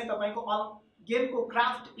डेजमा चाहिँ तपाईको गेमको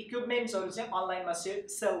क्राफ्ट इक्विपमेन्ट्सहरु चाहिँ अनलाइनमा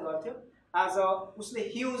सेल गर्थ्यो आज उसले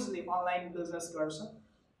ह्युजली अनलाइन बिजनेस गर्छ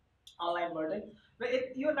अनलाइनबाटै र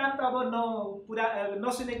यो नाम त अब पुरा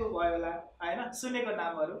नसुनेको भयो होला हैन सुनेको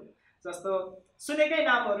नामहरु जस्तो सुनेकै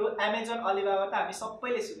नामहरु अमेजन अलिबाबा त हामी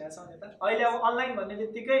सबैले सुनेका छौं नि त अहिले अब अनलाइन भन्ने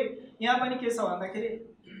बित्तिकै यहाँ पनि के छ भन्दाखेरि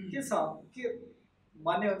के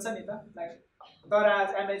भन्ने हुन्छ नि त लाइक दराज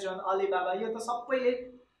अमेजन अलिबाबा यो त सबैले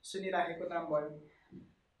सुनिराखेको नाम भयो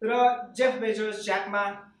र जेफ बेजोस ज्याकमा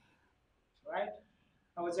राइट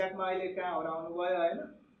अब ज्याकमा अहिले कहाँ हराउनु भयो हैन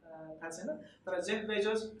थाहा छैन तर Jeff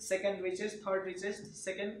Bezos second richest third richest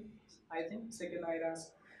second I think second आइरास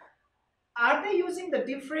Are they using the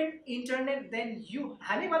different internet than you?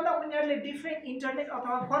 हामी भन्दा उनीहरुले डिफरेंट इन्टरनेट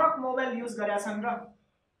अथवा फरक मोबाइल युज गरेका छन् र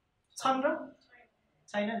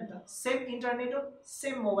छैन नि त सेम इन्टरनेट हो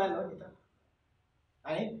सेम मोबाइल हो नि त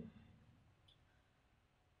है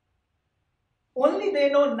Only they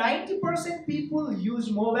know 90% people use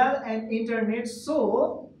mobile and internet, so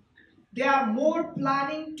they are more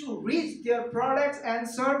planning to reach their products and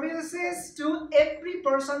services to every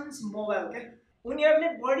person's mobile. Okay? उनीहरुले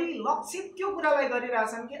बढी लक्षित त्यो कुरालाई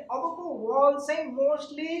गरिरहेछन् कि अबको वर्ल्ड चाहिँ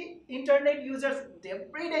mostly internet users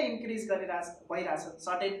every day increase भइरहेछ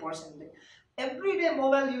certain पर्सेन्टले every day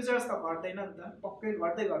mobile users त घट्दैन नि त पक्कै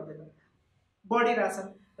गर्दैन बढिरहेछन्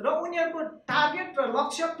र उनीहरुको टार्गेट र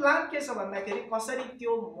लक्ष्य प्लान के छ भन्दाखेरि कसरी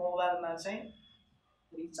त्यो मोबाइलमा चाहिँ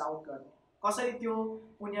रिच आउट गर्ने कसरी त्यो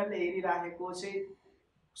उनीहरुले हेरिराखेको चाहिँ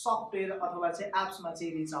सफ्टवेयर अथवा चाहिँ एप्समा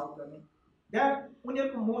चाहिँ रिच आउट गर्ने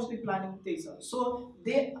उनीहरुको मोस्टली प्लानिङ त्यही छ सो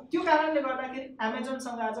त्यो कारणले गर्दाखेरि अमेजन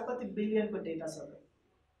सँग आज कति बिलियनको डेटा छ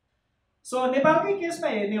सो नेपालकै केसमा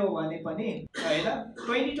हेर्ने हो भने पनि हैन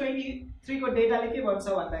 2023 को डेटाले के भन्छ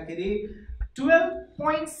भन्दाखेरि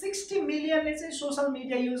 12.60 मिलियनले चाहिँ सोशल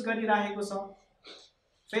मिडिया युज गरिरहेको छ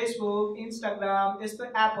फेसबुक इन्स्टाग्राम यस्तो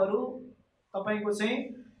एपहरु तपाईको चाहिँ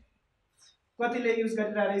कतिले युज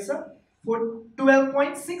गरिरहेछ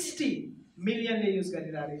 12.60 मिलियनले युज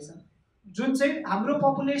गरिरहेछ जुन चाहिँ हाम्रो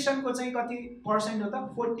पपुलेसनको चाहिँ कति पर्सेन्ट हो त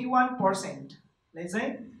 41% ले चाहिँ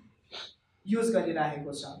युज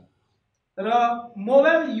गरिरहेको छ र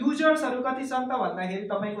मोबाइल युजर्सहरु कति छन् त भन्दाखेरि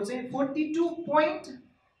तपाईको चाहिँ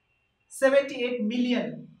 42.78 मिलियन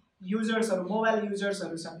युजर्सहरु मोबाइल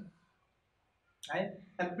युजर्सहरु छन् है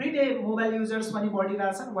एभ्री डे मोबाइल युजर्स पनि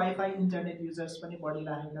बढिरहेछन् वाइफाई इन्टरनेट युजर्स पनि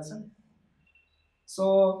बढिरहेका छन् so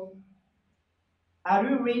Are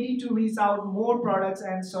you ready to reach out more products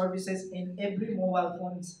and services in every mobile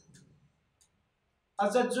phones?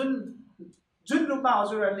 अझ जुन रूपमा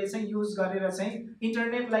हजुरहरूले चाहिँ युज गरेर चाहिँ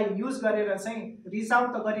इन्टरनेटलाई युज गरेर चाहिँ रिच आउट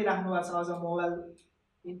त गरिराख्नु भएको छ अझ मोबाइल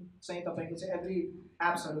चाहिँ तपाईको चाहिँ एभ्री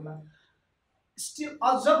एप्सहरुमा स्टिल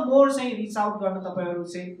अझ मोर चाहिँ रिच आउट गर्न तपाईहरु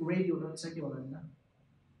चाहिँ रेडी हुनुहुन्छ कि हुनुहुन्न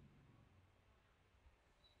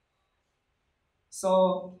सो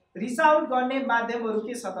रिच आउट गर्ने माध्यमहरु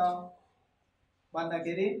के छ त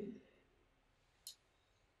भन्दाखेरि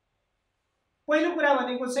पहिलो कुरा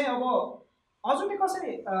भनेको चाहिँ अब हजुरले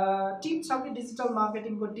कसरी टिम छ कि डिजिटल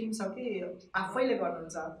मार्केटिङको टिम छ कि आफैले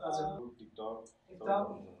गर्नुहुन्छ हजुर टिकटक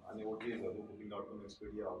अनि ओटीएसहरु booking.com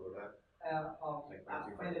expedia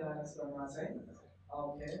आफैले म्यानेज गर्नु चाहिँ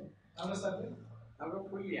ओके हाम्रो सर हाम्रो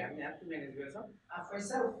फुल्ली हामी आफै म्यानेज गर्छौं आफै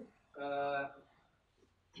सर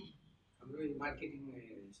हाम्रो मार्केटिङ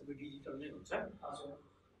सबै डिजिटल नै हुन्छ हजुर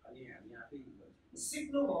अनि हामी आफै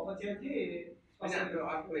सिक्नु भएको थियो कि अनि हाम्रो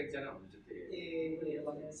अर्को एकजना हुनुहुन्छ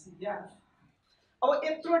त्यो अब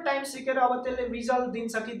यत्रो टाइम सिकेर अब त्यसले रिजल्ट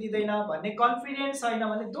दिन्छ कि दिदैन भन्ने कन्फिडेन्स छैन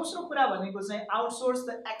भने दोस्रो कुरा भनेको चाहिँ outsource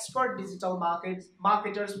the expert digital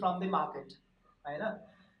marketers from the market हैन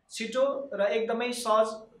छिटो र एकदमै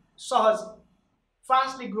सहज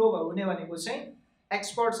फास्टली ग्रो हुने भनेको चाहिँ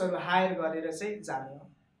एक्सपर्ट्सहरु हायर गरेर चाहिँ जाने हो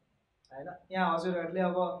हैन यहाँ हजुरहरूले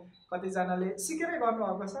अब कतिजनाले सिकेरै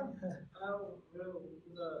गर्नुभएको छ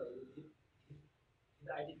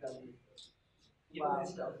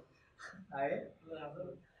है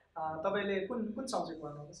तपाईँले कुन कुन सब्जेक्ट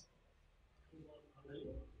पढ्नुभएको छ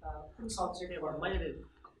कुन सब्जेक्ट मैले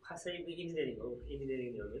खासै इन्जिनियरिङ हो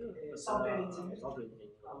इन्जिनियरिङ हो मेरो सफ्टवेयर इन्जिनियरिङ सफ्टवेयर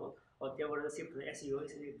इन्जिनियरिङ हो अब त्यहाँबाट सिफ्ट एसइओ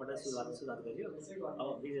यसरीबाट सुरुवात गरियो अब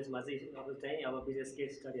बिजनेसमा चाहिँ अब बिजनेस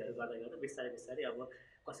केस स्टडीहरू गर्दा गर्दा बिस्तारै बिस्तारै अब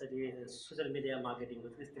कसरी सोसियल मिडिया मार्केटिङको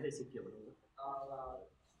त्यसै सिक्यो भनौँ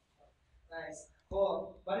हो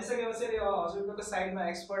भनिसकेपछि हजुरको त साइडमा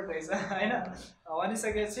एक्सपर्ट रहेछ होइन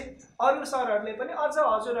भनिसकेपछि अरू सरहरूले पनि अझ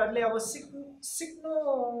हजुरहरूले अब सिक्नु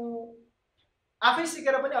आफै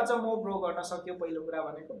सिकेर पनि अझ म ग्रो गर्न सक्यो पहिलो कुरा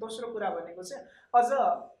भनेको दोस्रो कुरा भनेको चाहिँ अझ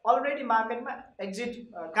अलरेडी मार्केटमा एक्जिट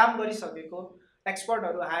काम गरिसकेको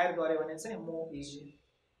एक्सपर्टहरू हायर गऱ्यो भने चाहिँ म इजी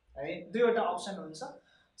है दुईवटा अप्सन हुन्छ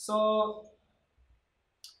सो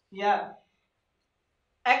या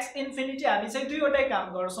एक्स इन्फिनिटी हामी चाहिँ दुईवटै काम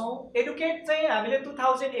गर्छौँ एडुकेट चाहिँ हामीले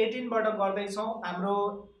 2018बाट गर्दैछौँ हाम्रो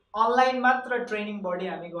अनलाइन मात्र ट्रेनिङ बढी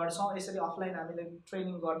हामी गर्छौँ यसरी अफलाइन हामीले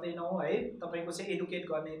ट्रेनिङ गर्दैनौँ है तपाईँको चाहिँ एडुकेट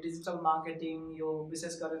गर्ने डिजिटल मार्केटिङ यो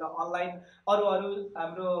विशेष गरेर अनलाइन अरू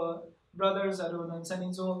हाम्रो ब्रदर्सहरू हुनुहुन्छ नि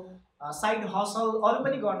जो साइड हसल अरू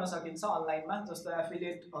पनि गर्न सकिन्छ अनलाइनमा जस्तो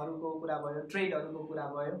एफिलिएटहरूको कुरा भयो ट्रेडहरूको कुरा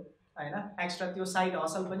भयो हैन एक्स्ट्रा त्यो साइड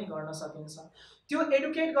हसल पनि गर्न सकिन्छ त्यो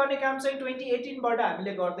एडुकेट गर्ने काम चाहिँ 2018बाट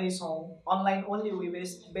हामीले गर्दैछौँ अनलाइन ओन्ली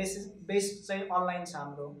बेस्ड चाहिँ अनलाइन छ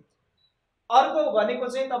हाम्रो अर्को भनेको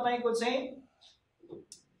चाहिँ तपाईँको चाहिँ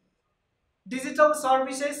डिजिटल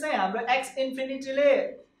सर्भिसेस चाहिँ हाम्रो एक्स इन्फिनिटीले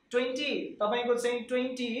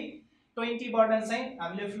 20बाट चाहिँ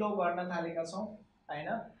हामीले फ्लो गर्न थालेका छौँ हैन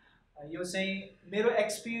यो चाहिँ मेरो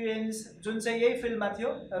एक्सपिरियन्स जुन चाहिँ यही फिल्डमा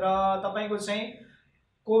थियो र तपाईँको चाहिँ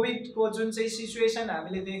कोभिडको जुन चाहिँ सिचुएसन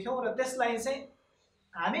हामीले देख्यौँ र त्यसलाई चाहिँ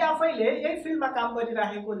हामी आफैले यही फिल्डमा काम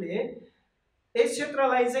गरिराखेकोले यस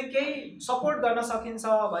क्षेत्रलाई चाहिँ केही सपोर्ट गर्न सकिन्छ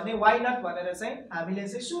भने वाइ नट भनेर चाहिँ हामीले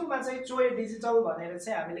चाहिँ सुरुमा चाहिँ चोय डिजिटल भनेर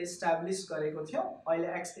चाहिँ हामीले इस्टाब्लिस गरेको थियौँ अहिले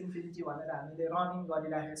एक्स इन्फिनिटी भनेर हामीले रन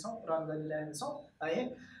गरिरहेका छौँ है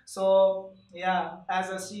so yeah as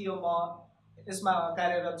a CEO म यसमा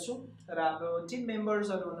कार्यरत छु र हाम्रो टिम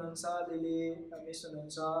मेम्बर्सहरू हुनुहुन्छ लिली मिस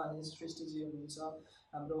हुनुहुन्छ अनि सृष्टिजी हुनुहुन्छ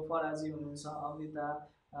हाम्रो फराजी हुनुहुन्छ अमृता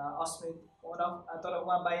अस्मित तर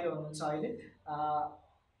उहाँ बाहिर हुनुहुन्छ अहिले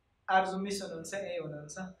आर्जु मिस हुनुहुन्छ यही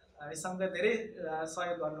हुनुहुन्छ हामीसँग धेरै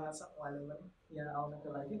सहयोग गर्नुभएको छ उहाँले पनि यहाँ आउनको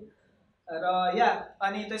लागि र या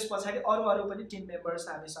अनि त्यस पछाडि अरू पनि टिम मेम्बर्स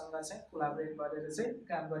हामीसँग चाहिँ कोलाबोरेट गरेर चाहिँ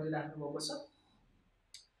काम गरिराख्नु भएको छ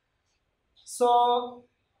सो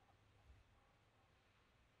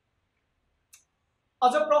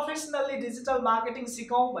अझ प्रोफेसनल्ली डिजिटल मार्केटिङ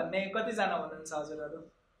सिकौँ भन्ने कतिजना हुनुहुन्छ हजुरहरू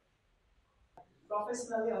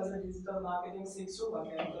प्रोफेसनल्ली अझ डिजिटल मार्केटिङ सिक्छु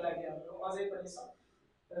भन्नेहरूको लागि हाम्रो अझै पनि छ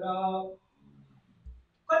र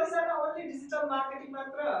कतिजना ओन्ली डिजिटल मार्केटिङ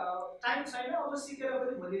मात्र टाइम छैन अब सिकेर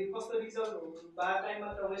पनि भोलि कस्तो रिजल्ट बा टाइम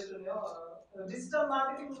मात्र वेस्ट हुने हो डिजिटल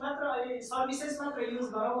मार्केटिङ मात्र अहिले सर्भिसेस मात्र युज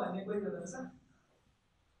गरौँ भन्ने कोही हुनुहुन्छ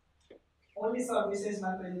ओन्ली सर्भिसेस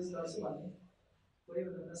मात्र युज गर्छु भन्ने कोही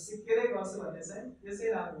हुनुहुन्छ सिकेरै गर्छु भन्ने चाहिँ त्यसै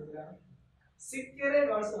राम्रो कुरा हो सिकेरै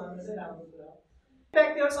गर्छु भन्ने चाहिँ राम्रो कुरा हो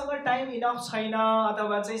व्यक्तिहरूसँग टाइम इनफ छैन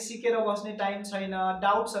अथवा चाहिँ सिकेर बस्ने टाइम छैन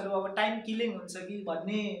डाउट्सहरू अब टाइम किलिङ हुन्छ कि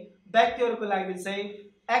भन्ने व्यक्तिहरूको लागि चाहिँ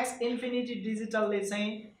एक्स इन्फिनिटी डिजिटलले चाहिँ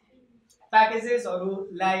प्याकेजेसहरू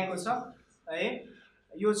ल्याएको छ है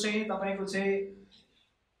यो चाहिँ तपाईँको चाहिँ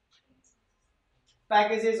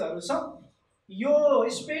प्याकेजेसहरू छ यो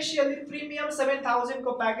स्पेसियली प्रिमियम 7000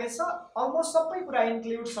 को प्याकेज छ अलमोस्ट सबै कुरा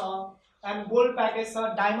इन्क्लुड छ एन्ड गोल्ड प्याकेज छ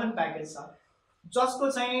डायमन्ड प्याकेज छ जसको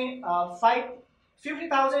चाहिँ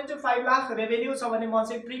 50,000 to 5 लाख रेभेन्यू छ भने म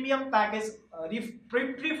चाहिँ प्रिमियम प्याकेज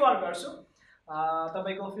प्रिफर गर्छु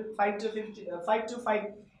तपाईको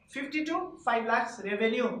 50 to 5 लाख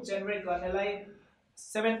रेभेन्यू जेनेरेट गर्नलाई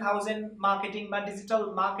 7000 मार्केटिङमा डिजिटल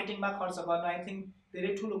मार्केटिङमा खर्च गर्न आई थिंक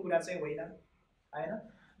धेरै ठुलो कुरा चाहिँ होइन हैन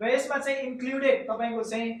र यसमा चाहिँ इन्क्लुडेड तपाईको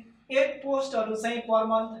चाहिँ 8 पोस्टहरु चाहिँ पर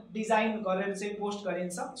मन्थ डिजाइन गरेर चाहिँ पोस्ट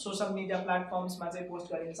गरिन्छ सोशल मिडिया प्लेटफर्म्समा चाहिँ पोस्ट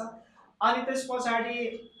गरिन्छ अनि त्यसपछि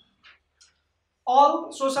अल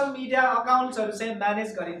सोशल मिडिया अकाउन्ट्सहरु चाहिँ म्यानेज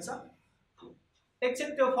गरिन्छ एकछिन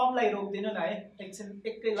त्यो फर्मलाई रोक्दिनु न है एकछिन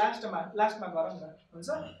एकै लास्टमा गरौँ न हुन्छ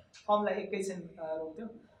फर्मलाई एकैछिन रोक्दिनु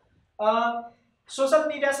सोशल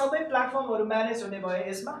मिडिया सबै प्लेटफर्महरु म्यानेज हुने भयो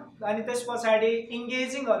यसमा अनि त्यसपछि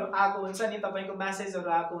इंगेजिङहरु आएको हुन्छ नि तपाईको मेसेजहरु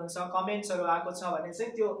आएको हुन्छ कमेन्ट्सहरु आएको छ भने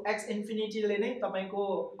चाहिँ त्यो एक्स इन्फिनिटीले नै तपाईको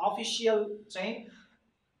अफिशियल चाहिँ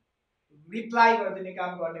रिप्लाई गरिदिने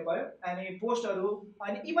काम गर्ने भयो अनि पोस्टहरु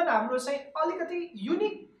अनि इभन हाम्रो चाहिँ अलिकति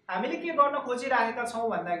युनिक हामीले के गर्न खोजिरहेका छौं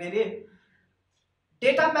भन्दाखेरि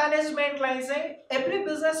डेटा म्यानेजमेन्टलाई चाहिँ एभ्री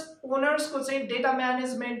बिजनेस ओनर्सको चाहिँ डेटा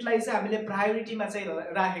म्यानेजमेन्टलाई चाहिँ हामीले प्रायोरिटीमा चाहिँ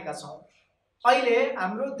राखेका छौँ। अहिले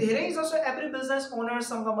हाम्रो धेरै जसो एभ्री बिजनेस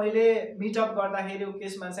ओनरसँग मैले मिटअप गर्दाखेरि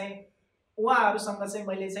केसमा चाहिँ उहाँहरूसँग चाहिँ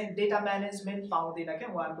मैले चाहिँ डेटा म्यानेजमेन्ट पाउँदिनँ क्या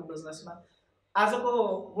उहाँहरूको बिजनेसमा। आजको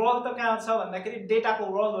वर्ल्ड त कहाँ छ भन्दाखेरि डेटाको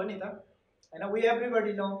वर्ल्ड हो नि त हैन। वी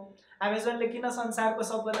एभ्रीबडी नो अमेजनले किन संसारको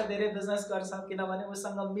सबभन्दा धेरै बिजनेस गर्छ, किनभने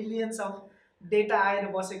उसँग मिलियन्स अफ डेटा आएर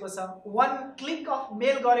बसेको छ। वन क्लिक अफ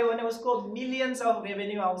मेल गर्यो भने उसको मिलियन्स अफ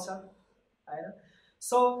रेभेन्यू आउँछ हैन।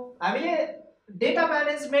 सो हामीले डेटा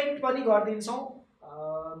म्यानेजमेन्ट पनि गरिदिन्छौँ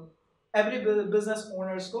एभ्री बिजनेस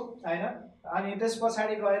ओनर्सको हैन। अनि त्यस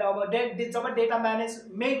पछाडि गएर अब जब डेटा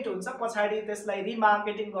म्यानेजमेन्ट हुन्छ पछाडि त्यसलाई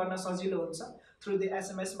रिमार्केटिङ गर्न सजिलो हुन्छ थ्रु द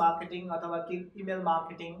एसएमएस मार्केटिङ अथवा इमेल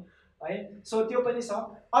मार्केटिङ है। सो त्यो पनि छ।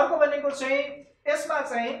 अर्को भनेको चाहिँ यसमा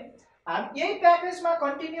चाहिँ यही प्याकेजमा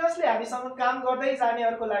कन्टिन्युअसली हामीसँग काम गर्दै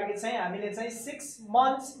जानेहरूको लागि चाहिँ हामीले चाहिँ 6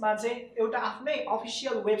 मन्थ्समा चाहिँ एउटा आफ्नै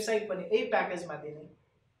अफिसियल वेबसाइट पनि यही प्याकेजमा दिने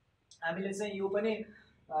हामीले चाहिँ यो पनि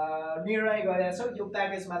निर्णय गरेका छौँ यो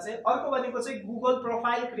प्याकेजमा चाहिँ। अर्को भनेको चाहिँ गुगल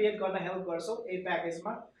प्रोफाइल क्रिएट गर्न हेल्प गर्छौँ यही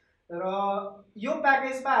प्याकेजमा। र यो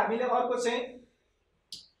प्याकेजमा हामीले अर्को चाहिँ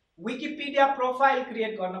विकिपिडिया प्रोफाइल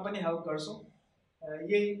क्रिएट गर्न पनि हेल्प गर्छौँ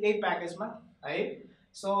यही प्याकेजमा है।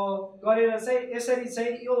 सो गरेर चाहिँ यसरी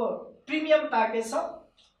चाहिँ यो प्रिमियम प्याकेज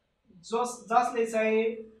छ जसले चाहिँ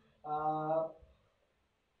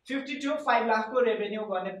 50 to 5 लाखको रेभेन्यू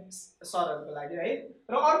गर्ने सरहरूको लागि है।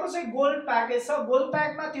 र अर्को चाहिँ गोल्ड प्याकेज छ। गोल्ड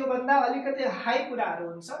प्याकमा त्योभन्दा अलिकति हाई कुराहरू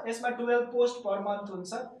हुन्छ। यसमा 12 पोस्ट पर मन्थ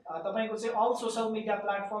हुन्छ। तपाईँको चाहिँ अल सोसल मिडिया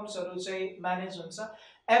प्लेटफर्म्सहरू चाहिँ म्यानेज हुन्छ।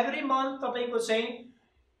 एभ्री मन्थ तपाईँको चाहिँ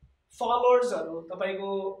फलोवर्सहरू तपाईँको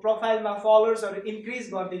प्रोफाइलमा फलोवर्सहरू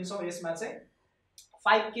इन्क्रिज गरिदिन्छौँ। यसमा चाहिँ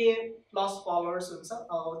 5K प्लस फलोवर्स हुन्छ।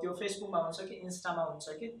 त्यो फेसबुकमा हुन्छ कि इन्स्टामा हुन्छ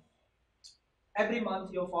कि एभ्री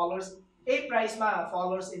मन्थ यो फलोवर्स यही प्राइसमा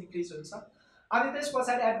फलोवर्स इन्क्रिज हुन्छ। अनि त्यस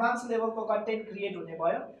पछाडि एडभान्स लेभलको कन्टेन्ट क्रिएट हुने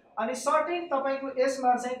भयो। अनि सर्टेन तपाईँको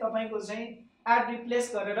यसमा चाहिँ तपाईँको चाहिँ एड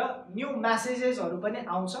रिप्लेस गरेर न्यू मेसेजेसहरू पनि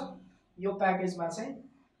आउँछ यो प्याकेजमा चाहिँ।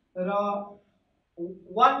 र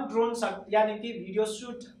 1 ड्रोन सट यानि कि भिडियो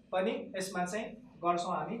सुट पनि यसमा चाहिँ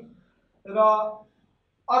गर्छौँ हामी। र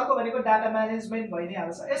अर्को भनेको डाटा म्यानेजमेन्ट भइ नै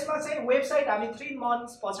हाल्छ। यसमा चाहिँ वेबसाइट हामी 3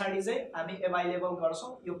 मन्थ्स पछाडि चाहिँ हामी एभाइलेबल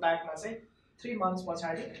गर्छौँ यो प्याकमा चाहिँ 3 मन्थ्स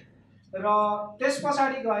पछाडि। र त्यस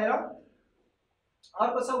पछाडि गएर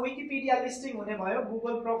अर्को छ विकिपिडिया लिस्टिङ हुने भयो।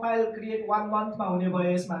 गुगल प्रोफाइल क्रिएट 1 मन्थमा हुने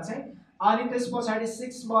भयो यसमा चाहिँ। अनि त्यस पछाडि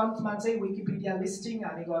 6 मन्थमा चाहिँ विकिपिडिया लिस्टिङ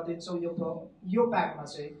हामी गरिदिन्छौँ यो प्याकमा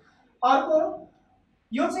चाहिँ। अर्को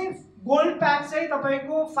यो चाहिँ गोल्ड प्याक चाहिँ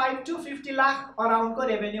तपाईँको 5 to 50 लाख अराउन्डको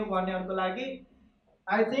रेभेन्यू गर्नेहरूको लागि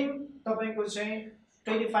आई थिङ्क तपाईँको चाहिँ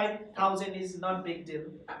 25,000 is not big deal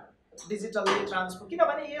digitally transfer.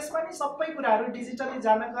 किनभने यसमा नि सबै कुराहरू डिजिटली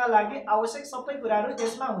जानका लागि आवश्यक सबै कुराहरू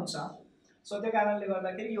यसमा हुन्छ। सो त्यो कारणले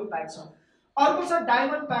गर्दाखेरि यो प्याक छ। अर्को छ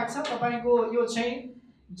डायमन्ड प्याक छ तपाईँको। यो चाहिँ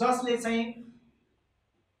जसले चाहिँ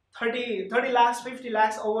 30 lakh 50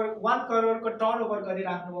 lakh over 1 करोडको turn over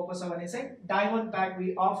गरिराख्नु भएको छ भने चाहिँ diamond pack we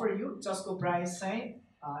offer you जसको प्राइस चाहिँ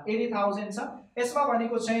 80,000 छ। यसमा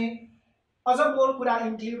भनेको चाहिँ अझ मोर कुरा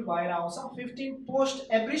इन्क्लुड भएर आउँछ। 15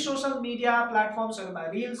 post every social media प्लेटफर्म्सहरूमा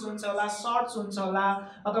reels हुन्छ होला, सर्ट्स हुन्छ होला,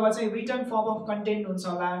 अथवा चाहिँ रिटर्न फर्म अफ कन्टेन्ट हुन्छ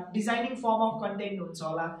होला, डिजाइनिङ फर्म अफ कन्टेन्ट हुन्छ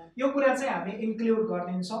होला। यो कुरा चाहिँ हामी इन्क्लुड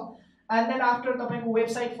गरिदिन्छौँ। एन्ड देन आफ्टर तपाईँको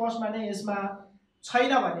वेबसाइट फर्स्टमा नै यसमा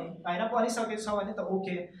छैन भने होइन बनिसकेको छ भने त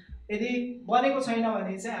ओके। यदि बनेको छैन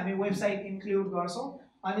भने चाहिँ हामी वेबसाइट इन्क्लुड गर्छौँ।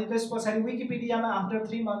 अनि त्यस पछाडि विकिपिडियामा आफ्टर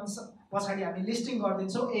 3 मन्थ्स पछाडि हामी लिस्टिङ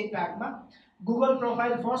गरिदिन्छौँ एक प्याकमा। गुगल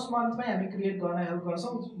प्रोफाइल फर्स्ट मन्थमै हामी क्रिएट गर्न हेल्प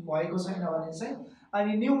गर्छौँ भएको छैन भने चाहिँ।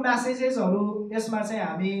 अनि न्यू मेसेजेसहरू यसमा चाहिँ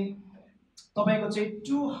हामी तपाईँको चाहिँ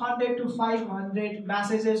 200 to 500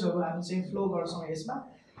 मेसेजेसहरू हामी चाहिँ फ्लो गर्छौँ यसमा।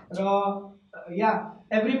 र या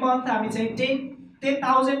एभ्री मन्थ हामी चाहिँ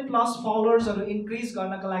 10,000 प्लस फलोवर्सहरू इन्क्रिज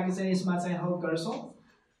गर्नको लागि चाहिँ यसमा चाहिँ हेल्प गर्छौँ।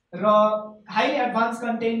 र हाई एडभान्स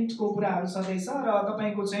कन्टेन्टको कुराहरू छँदैछ। र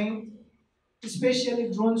तपाईँको चाहिँ स्पेसियली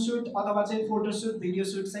ड्रोन सुट अथवा चाहिँ फोटो सुट भिडियो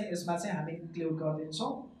सुट चाहिँ यसमा चाहिँ हामी इन्क्लुड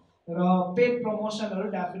गरिदिन्छौँ। र पेड प्रमोसनहरू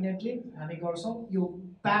डेफिनेटली हामी गर्छौँ यो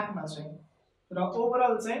प्याकमा चाहिँ। र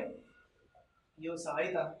ओभरअल चाहिँ यो छ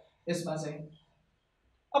है त यसमा चाहिँ।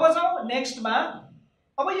 अब जाउँ नेक्स्टमा।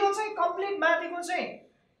 अब यो चाहिँ कम्प्लिट माथिको चाहिँ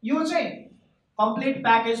यो चाहिँ कम्प्लिट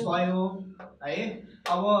प्याकेज भयो है।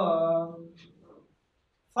 अब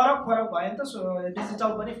फरक भयो नि त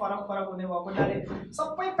डिजिटल पनि फरक हुने भएको हुनाले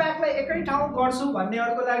सबै प्याकलाई एकै ठाउँ गर्छु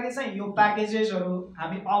भन्नेहरूको लागि चाहिँ यो प्याकेजेसहरू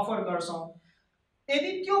हामी अफर गर्छौँ।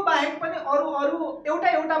 यदि त्यो बाहेक पनि अरू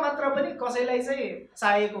एउटा मात्र पनि कसैलाई चाहिँ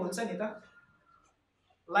चाहिएको हुन्छ नि त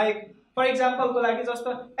लाइक फर इक्जाम्पलको लागि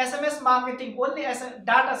जस्तो एसएमएस मार्केटिङ ओन्ली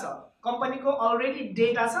डाटा छ कम्पनीको अलरेडी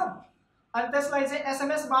डेटा छ अनि त्यसलाई चाहिँ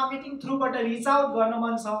एसएमएस मार्केटिङ थ्रुबाट रिच आउट गर्न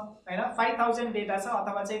मन छ हैन 5000 डेटा छ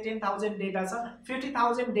अथवा चाहिँ 10000 डेटा छ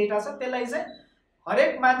 50000 डेटा छ त्यसलाई चाहिँ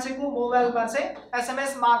हरेक मान्छेको मोबाइलमा चाहिँ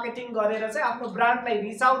एसएमएस मार्केटिङ गरेर चाहिँ आफ्नो ब्रान्डलाई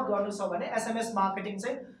रिच आउट गर्नु छ भने एसएमएस मार्केटिङ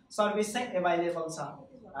चाहिँ सर्भिस चाहिँ अभाइलेबल छ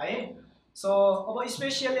है सो अब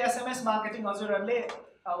स्पेशली एसएमएस मार्केटिङ हजुरहरूले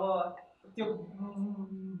अब त्यो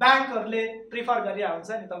ब्याङ्कहरूले प्रिफर गरिरहेको हुन्छ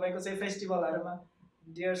नि तपाईँको चाहिँ फेस्टिभलहरूमा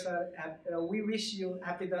dear sir we wish you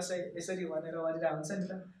happy Dashain यसरी भनेर गरिरहेको हुन्छ नि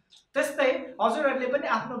त त्यस्तै हजुरहरूले पनि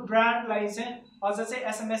आफ्नो ब्रान्डलाई चाहिँ अझ चाहिँ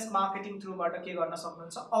एसएमएस मार्केटिङ थ्रुबाट के गर्न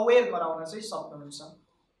सक्नुहुन्छ अवेर गराउन चाहिँ सक्नुहुन्छ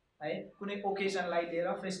है कुनै ओकेजनलाई लिएर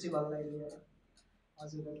फेस्टिभललाई लिएर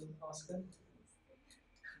हजुरहरू नमस्कार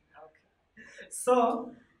सो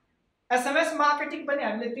एसएमएस मार्केटिङ पनि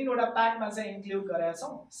हामीले 3वटा प्याकमा चाहिँ इन्क्लुड गरेका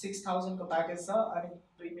छौँ 6000 को प्याकेज छ अनि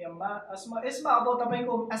प्रिमियममा यसमा अब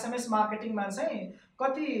तपाईँको एसएमएस मार्केटिङमा चाहिँ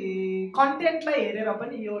कति कन्टेन्टलाई हेरेर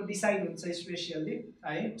पनि यो डिसाइड हुन्छ स्पेसियली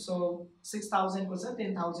है सो 6000 को छ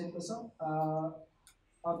 10000 को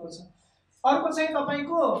छ अर्को चाहिँ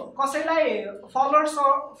तपाईँको कसैलाई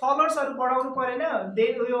फलोवर्सहरू बढाउनु परेन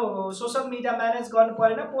यो सोसल मिडिया म्यानेज गर्नु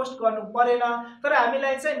परेन पोस्ट गर्नु परेन तर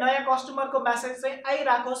हामीलाई चाहिँ नयाँ कस्टमरको मेसेज चाहिँ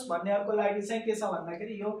आइराखोस् भन्नेहरूको लागि चाहिँ के छ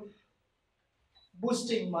भन्दाखेरि यो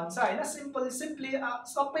बुस्टिङ भन्छ हैन सिम्पली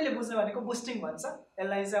सबैले बुझ्ने भनेको बुस्टिङ भन्छ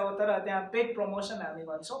यसलाई चाहिँ अब तर त्यहाँ पेड प्रमोसन हामी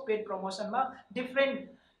भन्छौँ पेड प्रमोसनमा डिफ्रेन्ट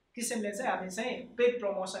किसिमले चाहिँ हामी चाहिँ पेड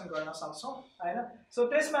प्रमोसन गर्न सक्छौँ हैन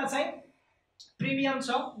सो त्यसमा चाहिँ प्रिमियम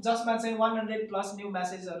छ जसमा चाहिँ 100 प्लस न्यू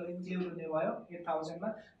मेसेजहरू इन्क्लुड हुने भयो 8000 मा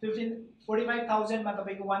 45000 मा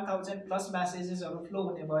तपाईको 1000 प्लस मेसेजेसहरू फ्लो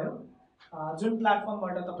हुने भयो जुन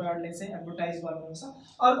प्लेटफर्मबाट तपाईहरुले चाहिँ एडभर्टाइज गर्नुहुन्छ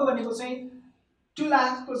अर्को भनेको चाहिँ 2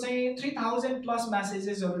 लाख को चाहिँ 3000 प्लस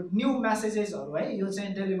मेसेजेसहरू न्यू मेसेजेसहरू है यो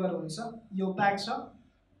चाहिँ डेलिभर हुन्छ यो प्याक छ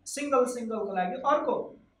सिंगल को लागि अर्को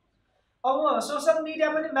अब सोशल मिडिया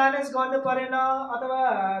पनि म्यानेज गर्नु परेन अथवा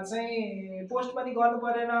चाहिँ पोस्ट पनि गर्नु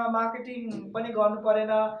परेन मार्केटिङ पनि गर्नु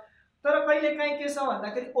परेन तर कहिलेकाहीँ के छ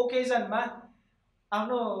भन्दाखेरि ओकेजनमा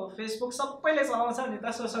आफ्नो फेसबुक सबैले चलाउँछ नि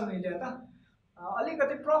त सोशल मिडिया त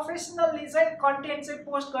अलिकति प्रोफेसनली चाहिँ कन्टेन्ट चाहिँ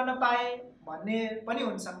पोस्ट गर्न पाए भन्ने पनि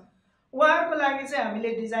हुन्छ उहाँहरुको लागि चाहिँ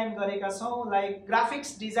हामीले डिजाइन गरेका छौं लाइक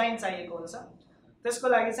ग्राफिक्स डिजाइन चाहिएको हुन्छ त्यसको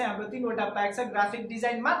लागि चाहिँ हाम्रो 3वटा प्याक छ ग्राफिक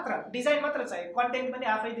डिजाइन मात्र चाहियो कन्टेन्ट पनि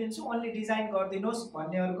आफै दिन्छु ओन्ली डिजाइन गरिदिनुस्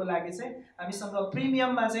भन्नेहरुको लागि चाहिँ हामीसँग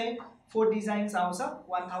प्रिमियममा चाहिँ 4 डिजाइन्स आउँछ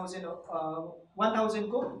 1000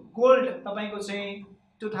 को गोल्ड तपाईको चाहिँ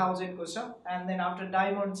 2000 को छ एन्ड देन आफ्टर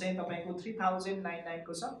डायमन्ड चाहिँ तपाईको 3099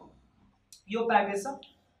 को छ यो प्याकेज छ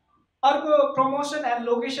अर्को प्रमोसन एन्ड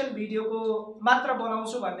लोकेसन भिडियोको मात्र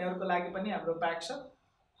बनाउँछु भन्नेहरुको लागि पनि हाम्रो प्याक छ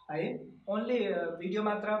है ओन्ली भिडियो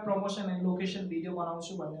मात्र प्रमोसन एन्ड लोकेसन भिडियो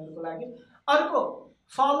बनाउँछु भन्नेहरुको लागि अर्को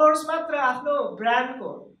फलोवर्स मात्र आफ्नो ब्रान्डको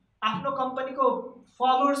आफ्नो कम्पनीको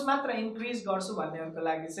फलोवर्स मात्र इन्क्रिज गर्छु भन्नेहरुको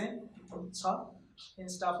लागि चाहिँ छ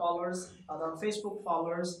इन्स्टा फलोवर्स अथवा फेसबुक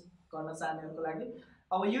फलोवर्स गर्न चाहनेहरुको लागि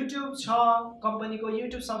अब युट्युब छ कम्पनीको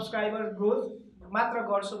युट्युब सब्स्क्राइबर ग्रोथ मात्र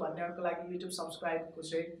गर्छु भन्नेहरुको लागि युट्युब सब्स्क्राइबको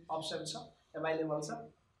चाहिँ अप्सन छ अभाइलेबल छ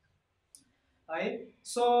है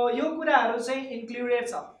सो यो कुराहरु चाहिँ इन्क्लुडेड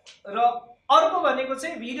छ र अर्को भनेको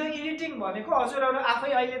चाहिँ भिडियो एडिटिङ भनेको हजुरहरु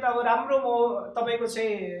आफै अहिले त अब राम्रो तपाईको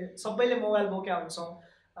चाहिँ सबैले मोबाइल बोकेका हुन्छौं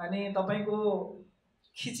अनि तपाईको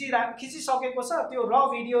खिचिसकेको छ त्यो र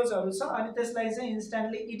भिडियोजहरु छ अनि त्यसलाई चाहिँ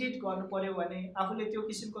इन्स्ट्यान्टली एडिट गर्नु पर्यो भने आफूले त्यो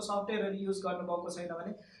किसिमको सफ्टवेयरहरु युज गर्नु भएको छैन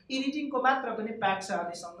भने एडिटिङको मात्र पनि प्याक छ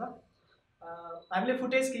हामीसँग हामीले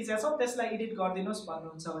फुटेज खिचेका छौं त्यसलाई एडिट गरिदिनुस्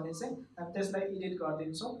भन्नुहुन्छ भने चाहिँ हामी त्यसलाई एडिट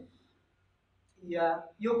गरिदिन्छौं या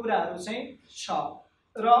यो कुराहरु चाहिँ छ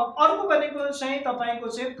र अर्को भनेको चाहिँ तपाईको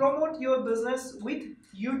चाहिँ promote your business with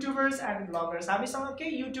YouTubers and bloggers हामीसँग के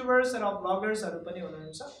युट्युबर्स र ब्लगर्सहरु पनि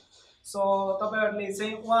हुनुहुन्छ सो तपाईहरुले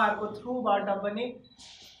चाहिँ उहाँहरुको थ्रुबाट पनि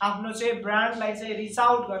आफ्नो चाहिँ ब्रान्डलाई चाहिँ रिच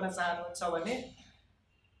आउट गर्न चाहनुहुन्छ भने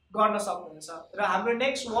गर्न सक्नुहुन्छ र हाम्रो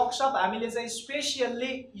नेक्स्ट वर्कशप हामीले चाहिँ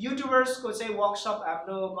स्पेशली युट्युबर्सको चाहिँ वर्कशप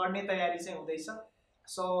हाम्रो गर्ने तयारी चाहिँ हुँदैछ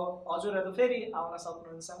सो हजुरहरु फेरि आउन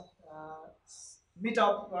सक्नुहुन्छ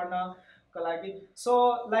मिटअप गर्नको लागि सो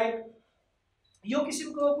लाइक यो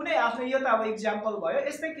किसिमको कुनै आफ्नो यो त अब एक्जाम्पल भयो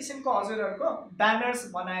यस्तै किसिमको हजुरहरुको ब्यानर्स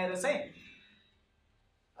बनाएर चाहिँ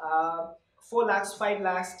 4 लाख 5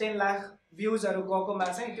 लाख 10 लाख भ्यूजहरु गएकोमा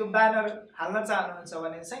चाहिँ त्यो ब्यानर हाल्न चाहनुहुन्छ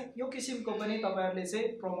भने चाहिँ यो किसिमको पनि तपाईहरुले चाहिँ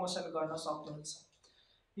प्रमोसन गर्न सक्नुहुन्छ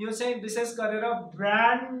यो चाहिँ विशेष गरेर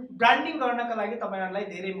ब्रान्डिङ गर्नका लागि तपाईहरुलाई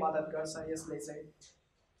धेरै मद्दत गर्छ यसले चाहिँ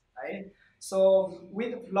है सो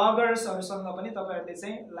विथ ब्लगर्सहरुसँग पनि तपाईहरुले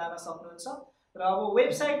चाहिँ लान सक्नुहुन्छ र अब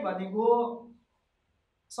वेबसाइट भनेको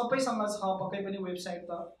सबैसँग छ पक्कै पनि वेबसाइट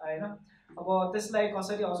त हैन। अब त्यसलाई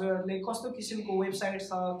कसरी हजुरहरूले कस्तो किसिमको वेबसाइट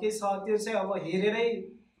छ के छ त्यो चाहिँ अब हेरेरै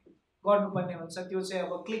गर्नुपर्ने हुन्छ। त्यो चाहिँ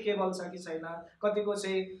अब क्लिकेबल छ कि छैन, कतिको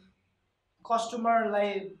चाहिँ कस्टमरलाई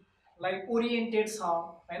लाइक ओरिएन्टेड छ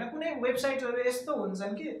हैन। कुनै वेबसाइटहरू यस्तो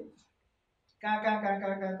हुन्छन् कि कहाँ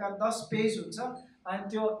 10 पेज हुन्छ अनि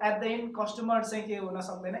त्यो एट द एन्ड कस्टमर चाहिँ के हुन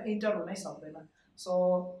सक्दैन, इन्टर हुनै सक्दैन। सो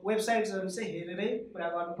वेबसाइट्सहरू चाहिँ हेरेरै कुरा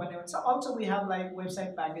गर्नुपर्ने हुन्छ। Also we have like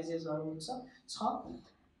website प्याकेजेसहरू हुन्छ छ।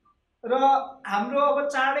 र हाम्रो अब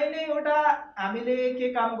चाँडै नै एउटा हामीले के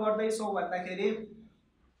काम गर्दैछौँ भन्दाखेरि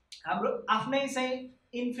हाम्रो आफ्नै चाहिँ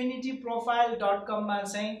infinityprofile.com मा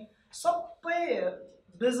चाहिँ सबै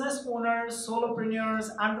बिजनेस ओनर्स, सोलोप्रेन्योर्स,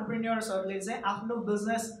 एन्टरप्रेन्योर्सहरूले चाहिँ आफ्नो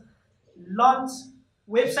बिजनेस लन्च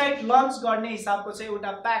वेबसाइट लन्च गर्ने हिसाबको चाहिँ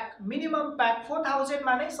एउटा प्याक मिनिमम प्याक 4000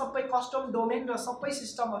 मा नै सबै कस्टम डोमेन र सबै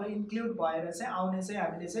सिस्टमहरू इन्क्लुड भएर चाहिँ आउने चाहिँ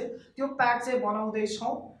हामीले चाहिँ त्यो प्याक चाहिँ बनाउँदै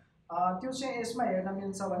छौँ। त्यो चाहिँ यसमा हेर्न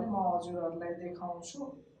मिल्छ भने म हजुरहरूलाई देखाउँछु।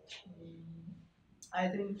 आई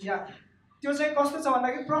थिङ्क या त्यो चाहिँ कस्तो छ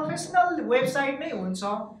भन्दाखेरि प्रोफेसनल वेबसाइट नै हुन्छ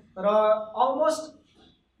र अलमोस्ट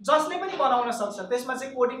जसले पनि बनाउन सक्छ। त्यसमा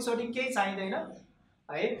चाहिँ कोडिङ सोडिङ केही चाहिँदैन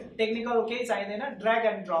है, टेक्निकल केही चाहिँदैन। Drag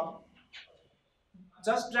and drop,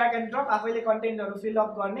 just drag and drop आफैले कन्टेन्टहरू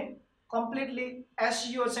फिलअप गर्ने। कम्प्लिटली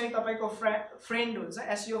एसइओ चाहिँ तपाईँको फ्रेन्ड हुन्छ,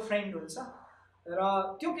 एसइओ फ्रेन्ड हुन्छ र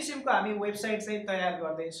त्यो किसिमको हामी वेबसाइट चाहिँ तयार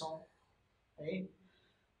गर्दैछौँ है।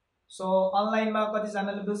 सो अनलाइनमा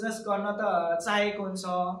कतिजनाले बिजनेस गर्न त चाहेको हुन्छ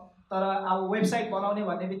तर अब वेबसाइट बनाउने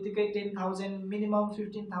भन्ने बित्तिकै 10,000 मिनिमम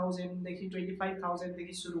 15,000 देखि 25,000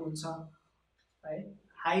 देखि सुरु हुन्छ है,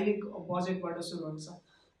 हाइली बजेटबाट सुरु हुन्छ।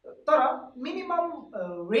 तर मिनिमम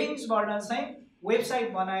रेन्जबाट चाहिँ वेबसाइट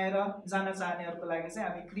बनाएर जान चाहनेहरूको लागि चाहिँ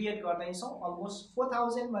हामी क्रिएट गर्दैछौँ अलमोस्ट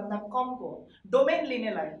 4,000 भन्दा कमको डोमेन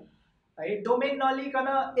लिनेलाई है। डोमेन नलिकन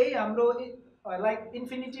यही हाम्रो लाइक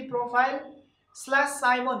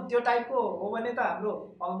infinityprofile/simon त्यो टाइपको हो भने त हाम्रो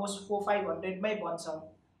अलमोस्ट 400-500 मै बन्छ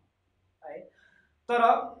है। तर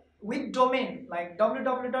विथ डोमेन लाइक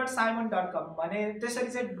www.simon.com भने त्यसरी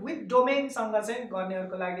चाहिँ विथ डोमेनसँग चाहिँ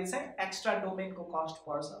गर्नेहरूको लागि चाहिँ एक्स्ट्रा डोमेनको कस्ट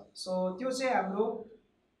पर्छ। सो त्यो चाहिँ हाम्रो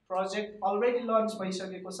प्रोजेक्ट अलरेडी लन्च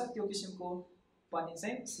भइसकेको छ, त्यो किसिमको पनि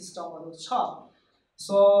चाहिँ सिस्टमहरू छ।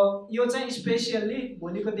 सो यो चाहिँ स्पेसियल्ली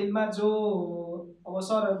भोलिको दिनमा जो अब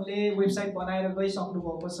सरहरूले वेबसाइट बनाएर गइसक्नु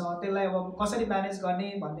भएको छ त्यसलाई अब कसरी म्यानेज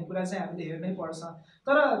गर्ने भन्ने कुरा चाहिँ हामीले हेर्नै पर्छ।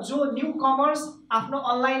 तर जो न्यू कमर्स आफ्नो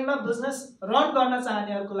अनलाइनमा बिजनेस रन गर्न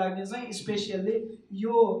चाहनेहरूको लागि चाहिँ स्पेसियल्ली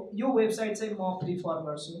यो वेबसाइट चाहिँ म प्रिफर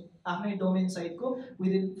गर्छु। आफ्नै डोमेन साइटको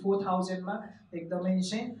विदिन 4,000 मा एकदमै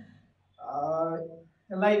चाहिँ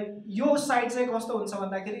लाइक यो साइट चाहिँ कस्तो हुन्छ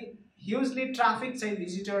भन्दाखेरि ह्युजली ट्राफिक चाहिँ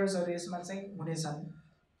भिजिटर्सहरू यसमा चाहिँ हुनेछन्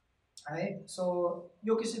है। सो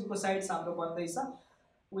यो किसिमको साइट्स हाम्रो बन्दैछ।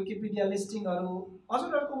 विकिपिडिया लिस्टिङहरू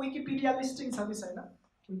हजुरहरूको विकिपिडिया लिस्टिङ छ कि छैन?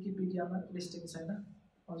 विकिपिडियामा लिस्टिङ छैन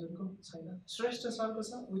हजुरको? छैन। श्रेष्ठ सरको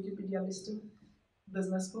छ विकिपिडिया लिस्टिङ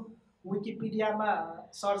बिजनेसको। विकिपिडियामा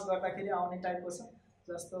सर्च गर्दाखेरि आउने टाइपको छ।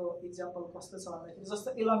 जस्तो इक्जाम्पल कस्तो छ भन्दाखेरि जस्तो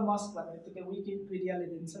इलन मस्क भन्ने बित्तिकै विकिपिडियाले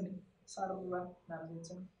दिन्छ नि, साह्रो बुवा नाम दिन्छ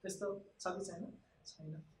नि, त्यस्तो छ कि छैन?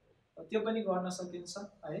 छैन। त्यो पनि गर्न सकिन्छ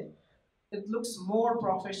है। इट लुक्स मोर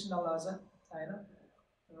प्रोफेसनल अझ हैन,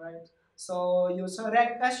 राइट। सो यो छ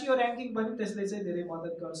एसइओ र्याङ्किङ पनि त्यसले चाहिँ धेरै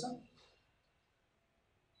मद्दत गर्छ।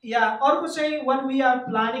 या अर्को चाहिँ वाट वी आर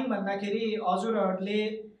प्लानिङ भन्दाखेरि हजुरहरूले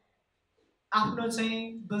आफ्नो चाहिँ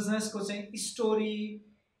बिजनेसको चाहिँ story,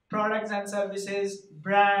 products and services,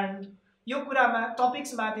 brand यो कुरामा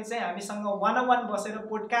टपिक्समाथि चाहिँ हामीसँग 1-on-1 बसेर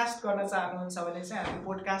पोडकास्ट गर्न चाहनुहुन्छ भने चाहिँ हामी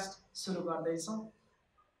पोडकास्ट सुरु गर्दैछौँ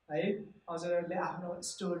है। हजुरहरूले आफ्नो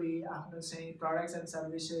स्टोरी, आफ्नो चाहिँ प्रडक्ट्स एन्ड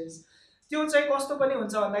सर्भिसेस त्यो चाहिँ कस्तो पनि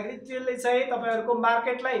हुन्छ भन्दाखेरि त्यसले चाहिँ तपाईँहरूको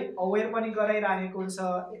मार्केटलाई अवेर पनि गराइरहेको हुन्छ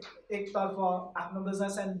एकतर्फ आफ्नो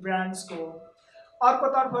बिजनेस एन्ड ब्रान्ड्सको,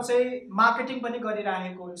 अर्कोतर्फ चाहिँ मार्केटिङ पनि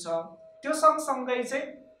गरिरहेको हुन्छ। त्यो सँगसँगै चाहिँ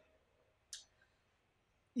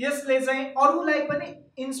यसले चाहिँ अरूलाई पनि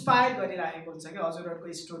इन्स्पायर गरिरहेको हुन्छ कि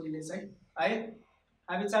हजुरहरूको स्टोरीले चाहिँ है।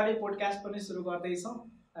 हामी चाँडै पोडकास्ट पनि सुरु गर्दैछौँ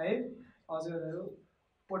है। हजुरहरू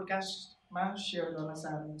पोडकास्टमा सेयर गर्न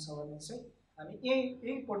चाहनुहुन्छ भने चाहिँ हामी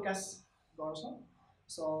यही पोडकास्ट गर्छौँ।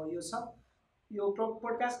 सो यो छ, यो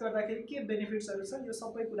पोडकास्ट गर्दाखेरि के बेनिफिट्सहरू छ यो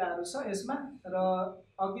सबै कुराहरू छ यसमा। र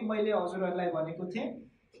अघि मैले हजुरहरूलाई भनेको थिएँ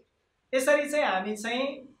यसरी चाहिँ हामी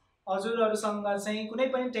चाहिँ हजुरहरूसँग चाहिँ कुनै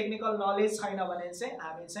पनि टेक्निकल नलेज छैन भने चाहिँ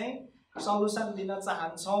हामी चाहिँ सल्युसन दिन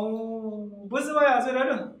चाहन्छौँ। बुझ्नुभयो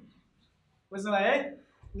हजुरहरू? बुझ्नुभयो है?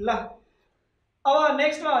 ल अब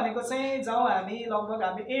नेक्स्टमा भनेको चाहिँ जाउँ हामी, लगभग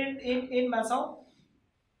हामी एन्डमा छौँ।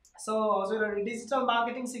 सो हजुरहरू डिजिटल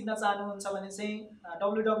मार्केटिङ सिक्न चाहनुहुन्छ भने चाहिँ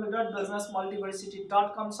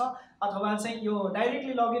www.businessmultiversity.com छ अथवा चाहिँ यो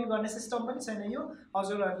डाइरेक्टली लगइन गर्ने सिस्टम पनि छैन यो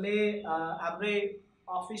हजुरहरूले हाम्रै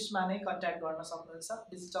अफिसमा नै कन्ट्याक्ट गर्न सक्नुहुन्छ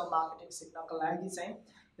डिजिटल मार्केटिङ सिक्नको लागि चाहिँ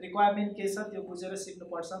रिक्वायरमेन्ट के छ त्यो बुझेर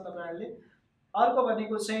सिक्नुपर्छ तपाईँहरूले अर्को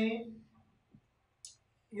भनेको चाहिँ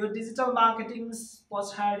यो डिजिटल मार्केटिङ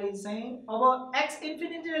पछाडि चाहिँ अब एक्स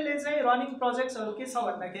इन्फिनिटीले चाहिँ रनिङ प्रोजेक्ट्सहरू के छ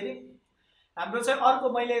भन्दाखेरि हाम्रो चाहिँ अर्को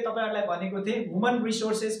मैले तपाईँहरूलाई भनेको थिएँ ह्युमन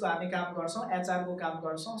रिसोर्सेसको हामी काम गर्छौँ एचआरको काम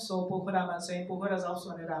गर्छौँ सो पोखरामा चाहिँ पोखरा जब्स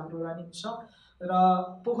भनेर हाम्रो रनिङ छ र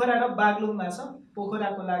पोखरा र बागलुङमा छ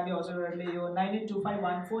पोखराको लागि हजुरहरूले यो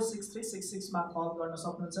 9825146366 मा कल गर्न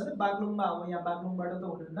सक्नुहुन्छ भने बागलुङमा अब यहाँ बागलुङबाट त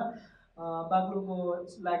हुनुहुन्न बागलुङको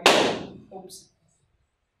लागि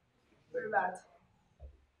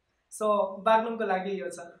सो बागलुङको लागि यो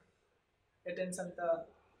छ एटेन्सन त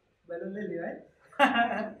बेलुनले लियो है ल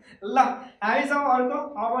हामी जाउँ अर्को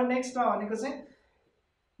अब नेक्स्टमा भनेको चाहिँ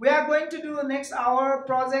we are going to do next our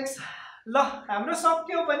projects ल हाम्रो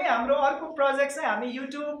सक्यो पनि हाम्रो अर्को प्रोजेक्ट चाहिँ हामी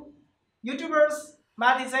युट्युबर्स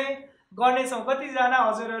माथि चाहिँ गर्नेछौँ कतिजना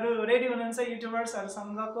हजुरहरू रेडी हुनुहुन्छ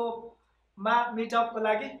युट्युबर्सहरूसँगको मिटअपको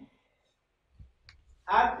लागि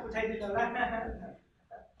हात उठाइदिनु होला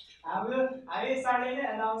हामी चाँडै नै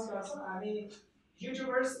एनाउन्स गर्छौँ हामी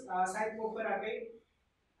युट्युबर्स सायद पोखराकै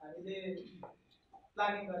हामीले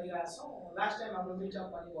प्लानिङ गरिरहेछौँ लास्ट टाइम हाम्रो मिटअप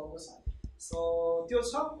पनि भएको छ सो त्यो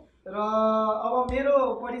छ र अब मेरो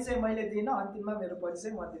परिचय मैले दिइनँ अन्तिममा मेरो परिचय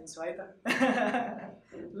म दिन्छु है त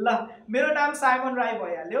ल मेरो नाम साइमन राई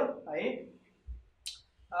भइहाल्यो है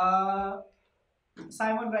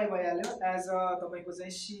साइमन राई भइहाल्यो एज अ तपाईँको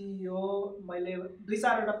चाहिँ सिइओ मैले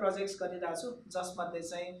 2-4वटा प्रोजेक्ट्स गरिरहेको छु जसमध्ये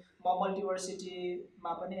चाहिँ म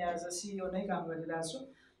मल्टिभर्सिटीमा पनि एज अ सिइओ नै काम गरिरहेको छु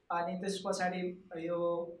अनि त्यस पछाडि यो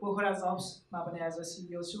पोखरा जब्समा पनि एज अ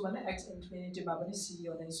सिइओ छु भने एक्स इन्फिनिटीमा पनि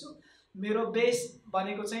सिइओ नै छु मेरो बेस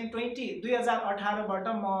भनेको चाहिँ 2018बाट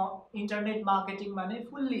म इन्टरनेट मार्केटिङमा नै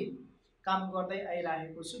फुल्ली काम गर्दै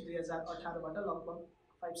आइरहेको छु 2018बाट लगभग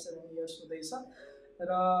 5-7 इयर्स हुँदैछ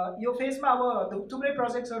र यो फेजमा अब थुप्रै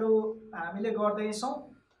प्रोजेक्ट्सहरू हामीले गर्दैछौँ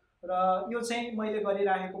र यो चाहिँ मैले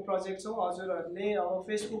गरिरहेको प्रोजेक्ट हो हजुरहरूले अब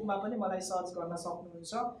फेसबुकमा पनि मलाई सर्च गर्न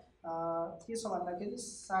सक्नुहुन्छ के छ भन्दाखेरि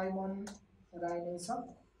साइमन राई नै छ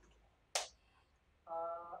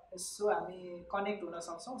यसो हामी कनेक्ट हुन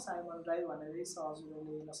सक्छौँ साइमन राई भनेर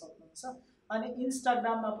हजुरहरूले हेर्न सक्नुहुन्छ अनि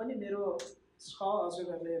इन्स्टाग्राममा पनि मेरो छ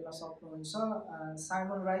हजुरहरूले हेर्न सक्नुहुन्छ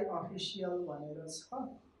साइमन राई अफिसियल भनेर छ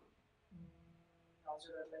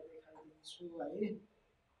हजुरहरूलाई देखाइदिन्छु है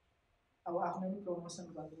अब आफ्नो नि प्रमोसन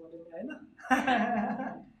गर्नु पर्यो नि होइन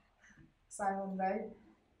साइमन राई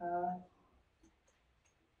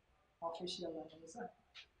अफिसियल भनेको छ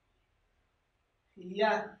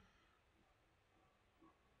या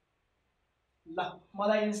ल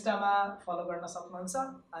मलाई इन्स्टामा फलो गर्न सक्नुहुन्छ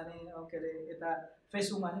अनि के अरे यता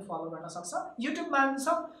फेसबुकमा पनि फलो गर्न सक्छ युट्युबमा पनि छ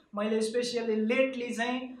मैले स्पेसियली लेटली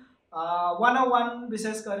चाहिँ 101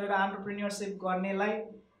 विशेष गरेर एन्टरप्रेन्योरसिप गर्नेलाई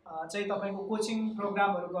चाहिँ तपाईँको कोचिङ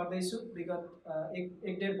प्रोग्रामहरू गर्दैछु विगत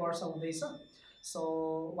 1-1.5 वर्ष हुँदैछ सो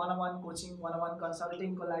 101 कोचिङ 101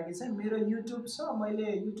 कन्सल्टिङको लागि चाहिँ मेरो युट्युब छ मैले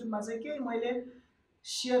युट्युबमा चाहिँ के मैले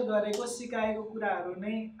सेयर गरेको सिकाएको कुराहरू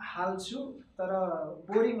नै हाल्छु तर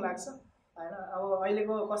बोरिङ लाग्छ हैन अब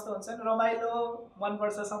अहिलेको कस्तो हुन्छ नि रमाइलो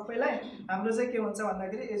मनपर्छ सबैलाई हाम्रो चाहिँ के हुन्छ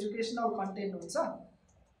भन्दाखेरि एजुकेसनल कन्टेन्ट हुन्छ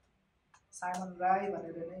साइमन राई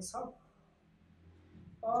भनेर नै छ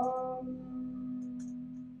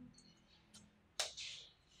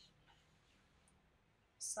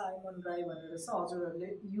साइमन राई भनेर छ हजुरहरूले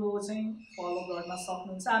यो चाहिँ फलो गर्न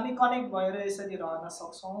सक्नुहुन्छ हामी कनेक्ट भएर यसरी रहन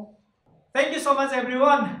सक्छौँ thank you so much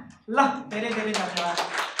everyone ल धेरै धेरै धन्यवाद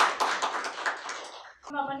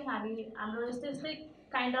पनि हामी हाम्रो यस्तै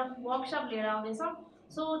काइन्ड अफ वर्कसप लिएर आउँदैछौँ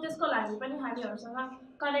सो त्यसको लागि पनि हामीहरूसँग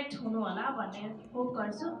कनेक्ट हुनु होला भन्ने होप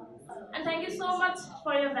गर्छु and thank you so much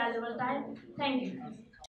for your valuable time thank you